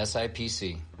FINRA,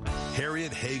 SIPC.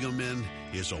 Harriet Hageman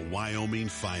is a Wyoming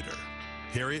fighter.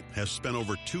 Harriet has spent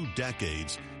over 2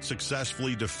 decades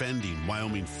successfully defending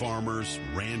Wyoming farmers,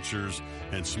 ranchers,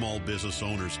 and small business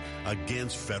owners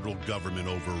against federal government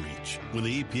overreach. When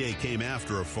the EPA came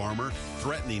after a farmer,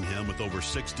 threatening him with over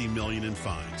 $60 million in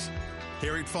fines,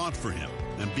 Harriet fought for him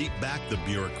and beat back the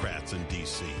bureaucrats in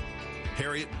D.C.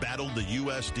 Harriet battled the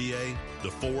USDA,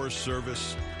 the Forest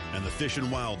Service, and the Fish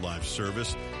and Wildlife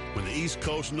Service when the East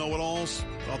Coast know-it-alls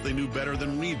thought they knew better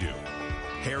than we do.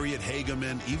 Harriet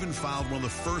Hageman even filed one of the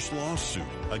first lawsuits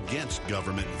against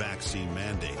government vaccine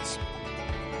mandates.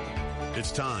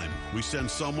 It's time we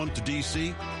send someone to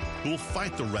D.C. who will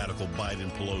fight the radical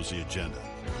Biden-Pelosi agenda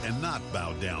and not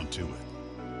bow down to it.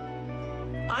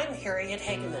 I'm Harriet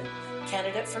Hageman,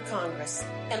 candidate for Congress,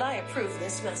 and I approve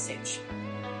this message.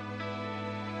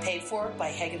 Paid for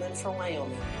by Hageman for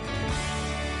Wyoming.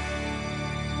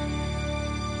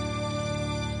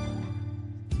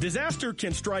 Disaster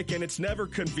can strike and it's never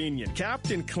convenient.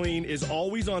 Captain Clean is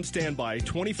always on standby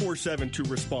 24/7 to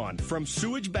respond. From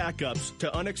sewage backups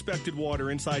to unexpected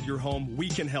water inside your home, we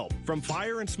can help. From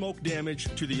fire and smoke damage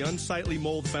to the unsightly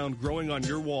mold found growing on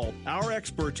your wall, our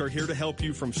experts are here to help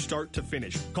you from start to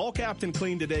finish. Call Captain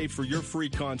Clean today for your free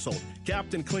consult.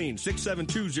 Captain Clean,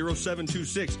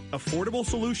 672-0726. Affordable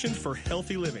solutions for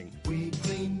healthy living. We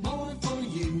clean more for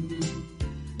you.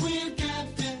 We're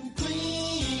Captain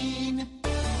Clean.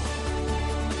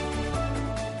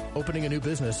 Opening a new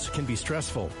business can be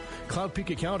stressful. Cloud Peak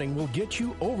Accounting will get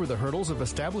you over the hurdles of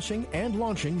establishing and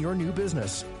launching your new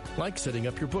business, like setting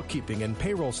up your bookkeeping and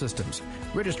payroll systems,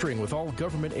 registering with all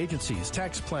government agencies,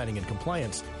 tax planning and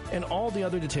compliance, and all the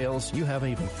other details you haven't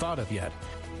even thought of yet.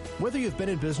 Whether you've been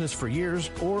in business for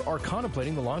years or are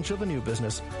contemplating the launch of a new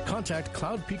business, contact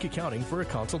Cloud Peak Accounting for a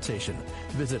consultation.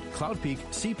 Visit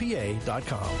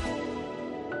cloudpeakcpa.com.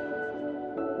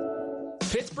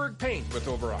 Pittsburgh Paint, with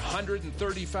over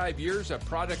 135 years of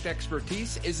product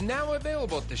expertise, is now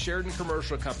available at the Sheridan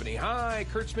Commercial Company. Hi,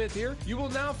 Kurt Smith here. You will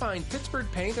now find Pittsburgh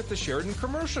Paint at the Sheridan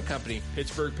Commercial Company.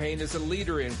 Pittsburgh Paint is a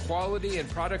leader in quality and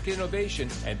product innovation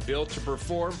and built to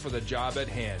perform for the job at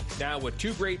hand. Now with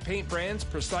 2 great paint brands,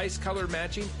 precise color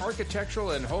matching,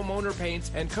 architectural and homeowner paints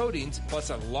and coatings, plus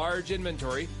a large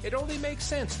inventory, it only makes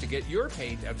sense to get your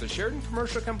paint at the Sheridan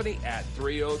Commercial Company at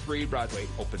 303 Broadway.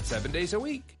 Open 7 days a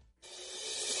week.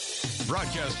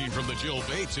 Broadcasting from the Jill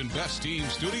Bates and Best Team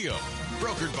Studio.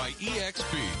 Brokered by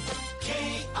EXP.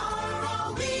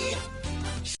 KROE.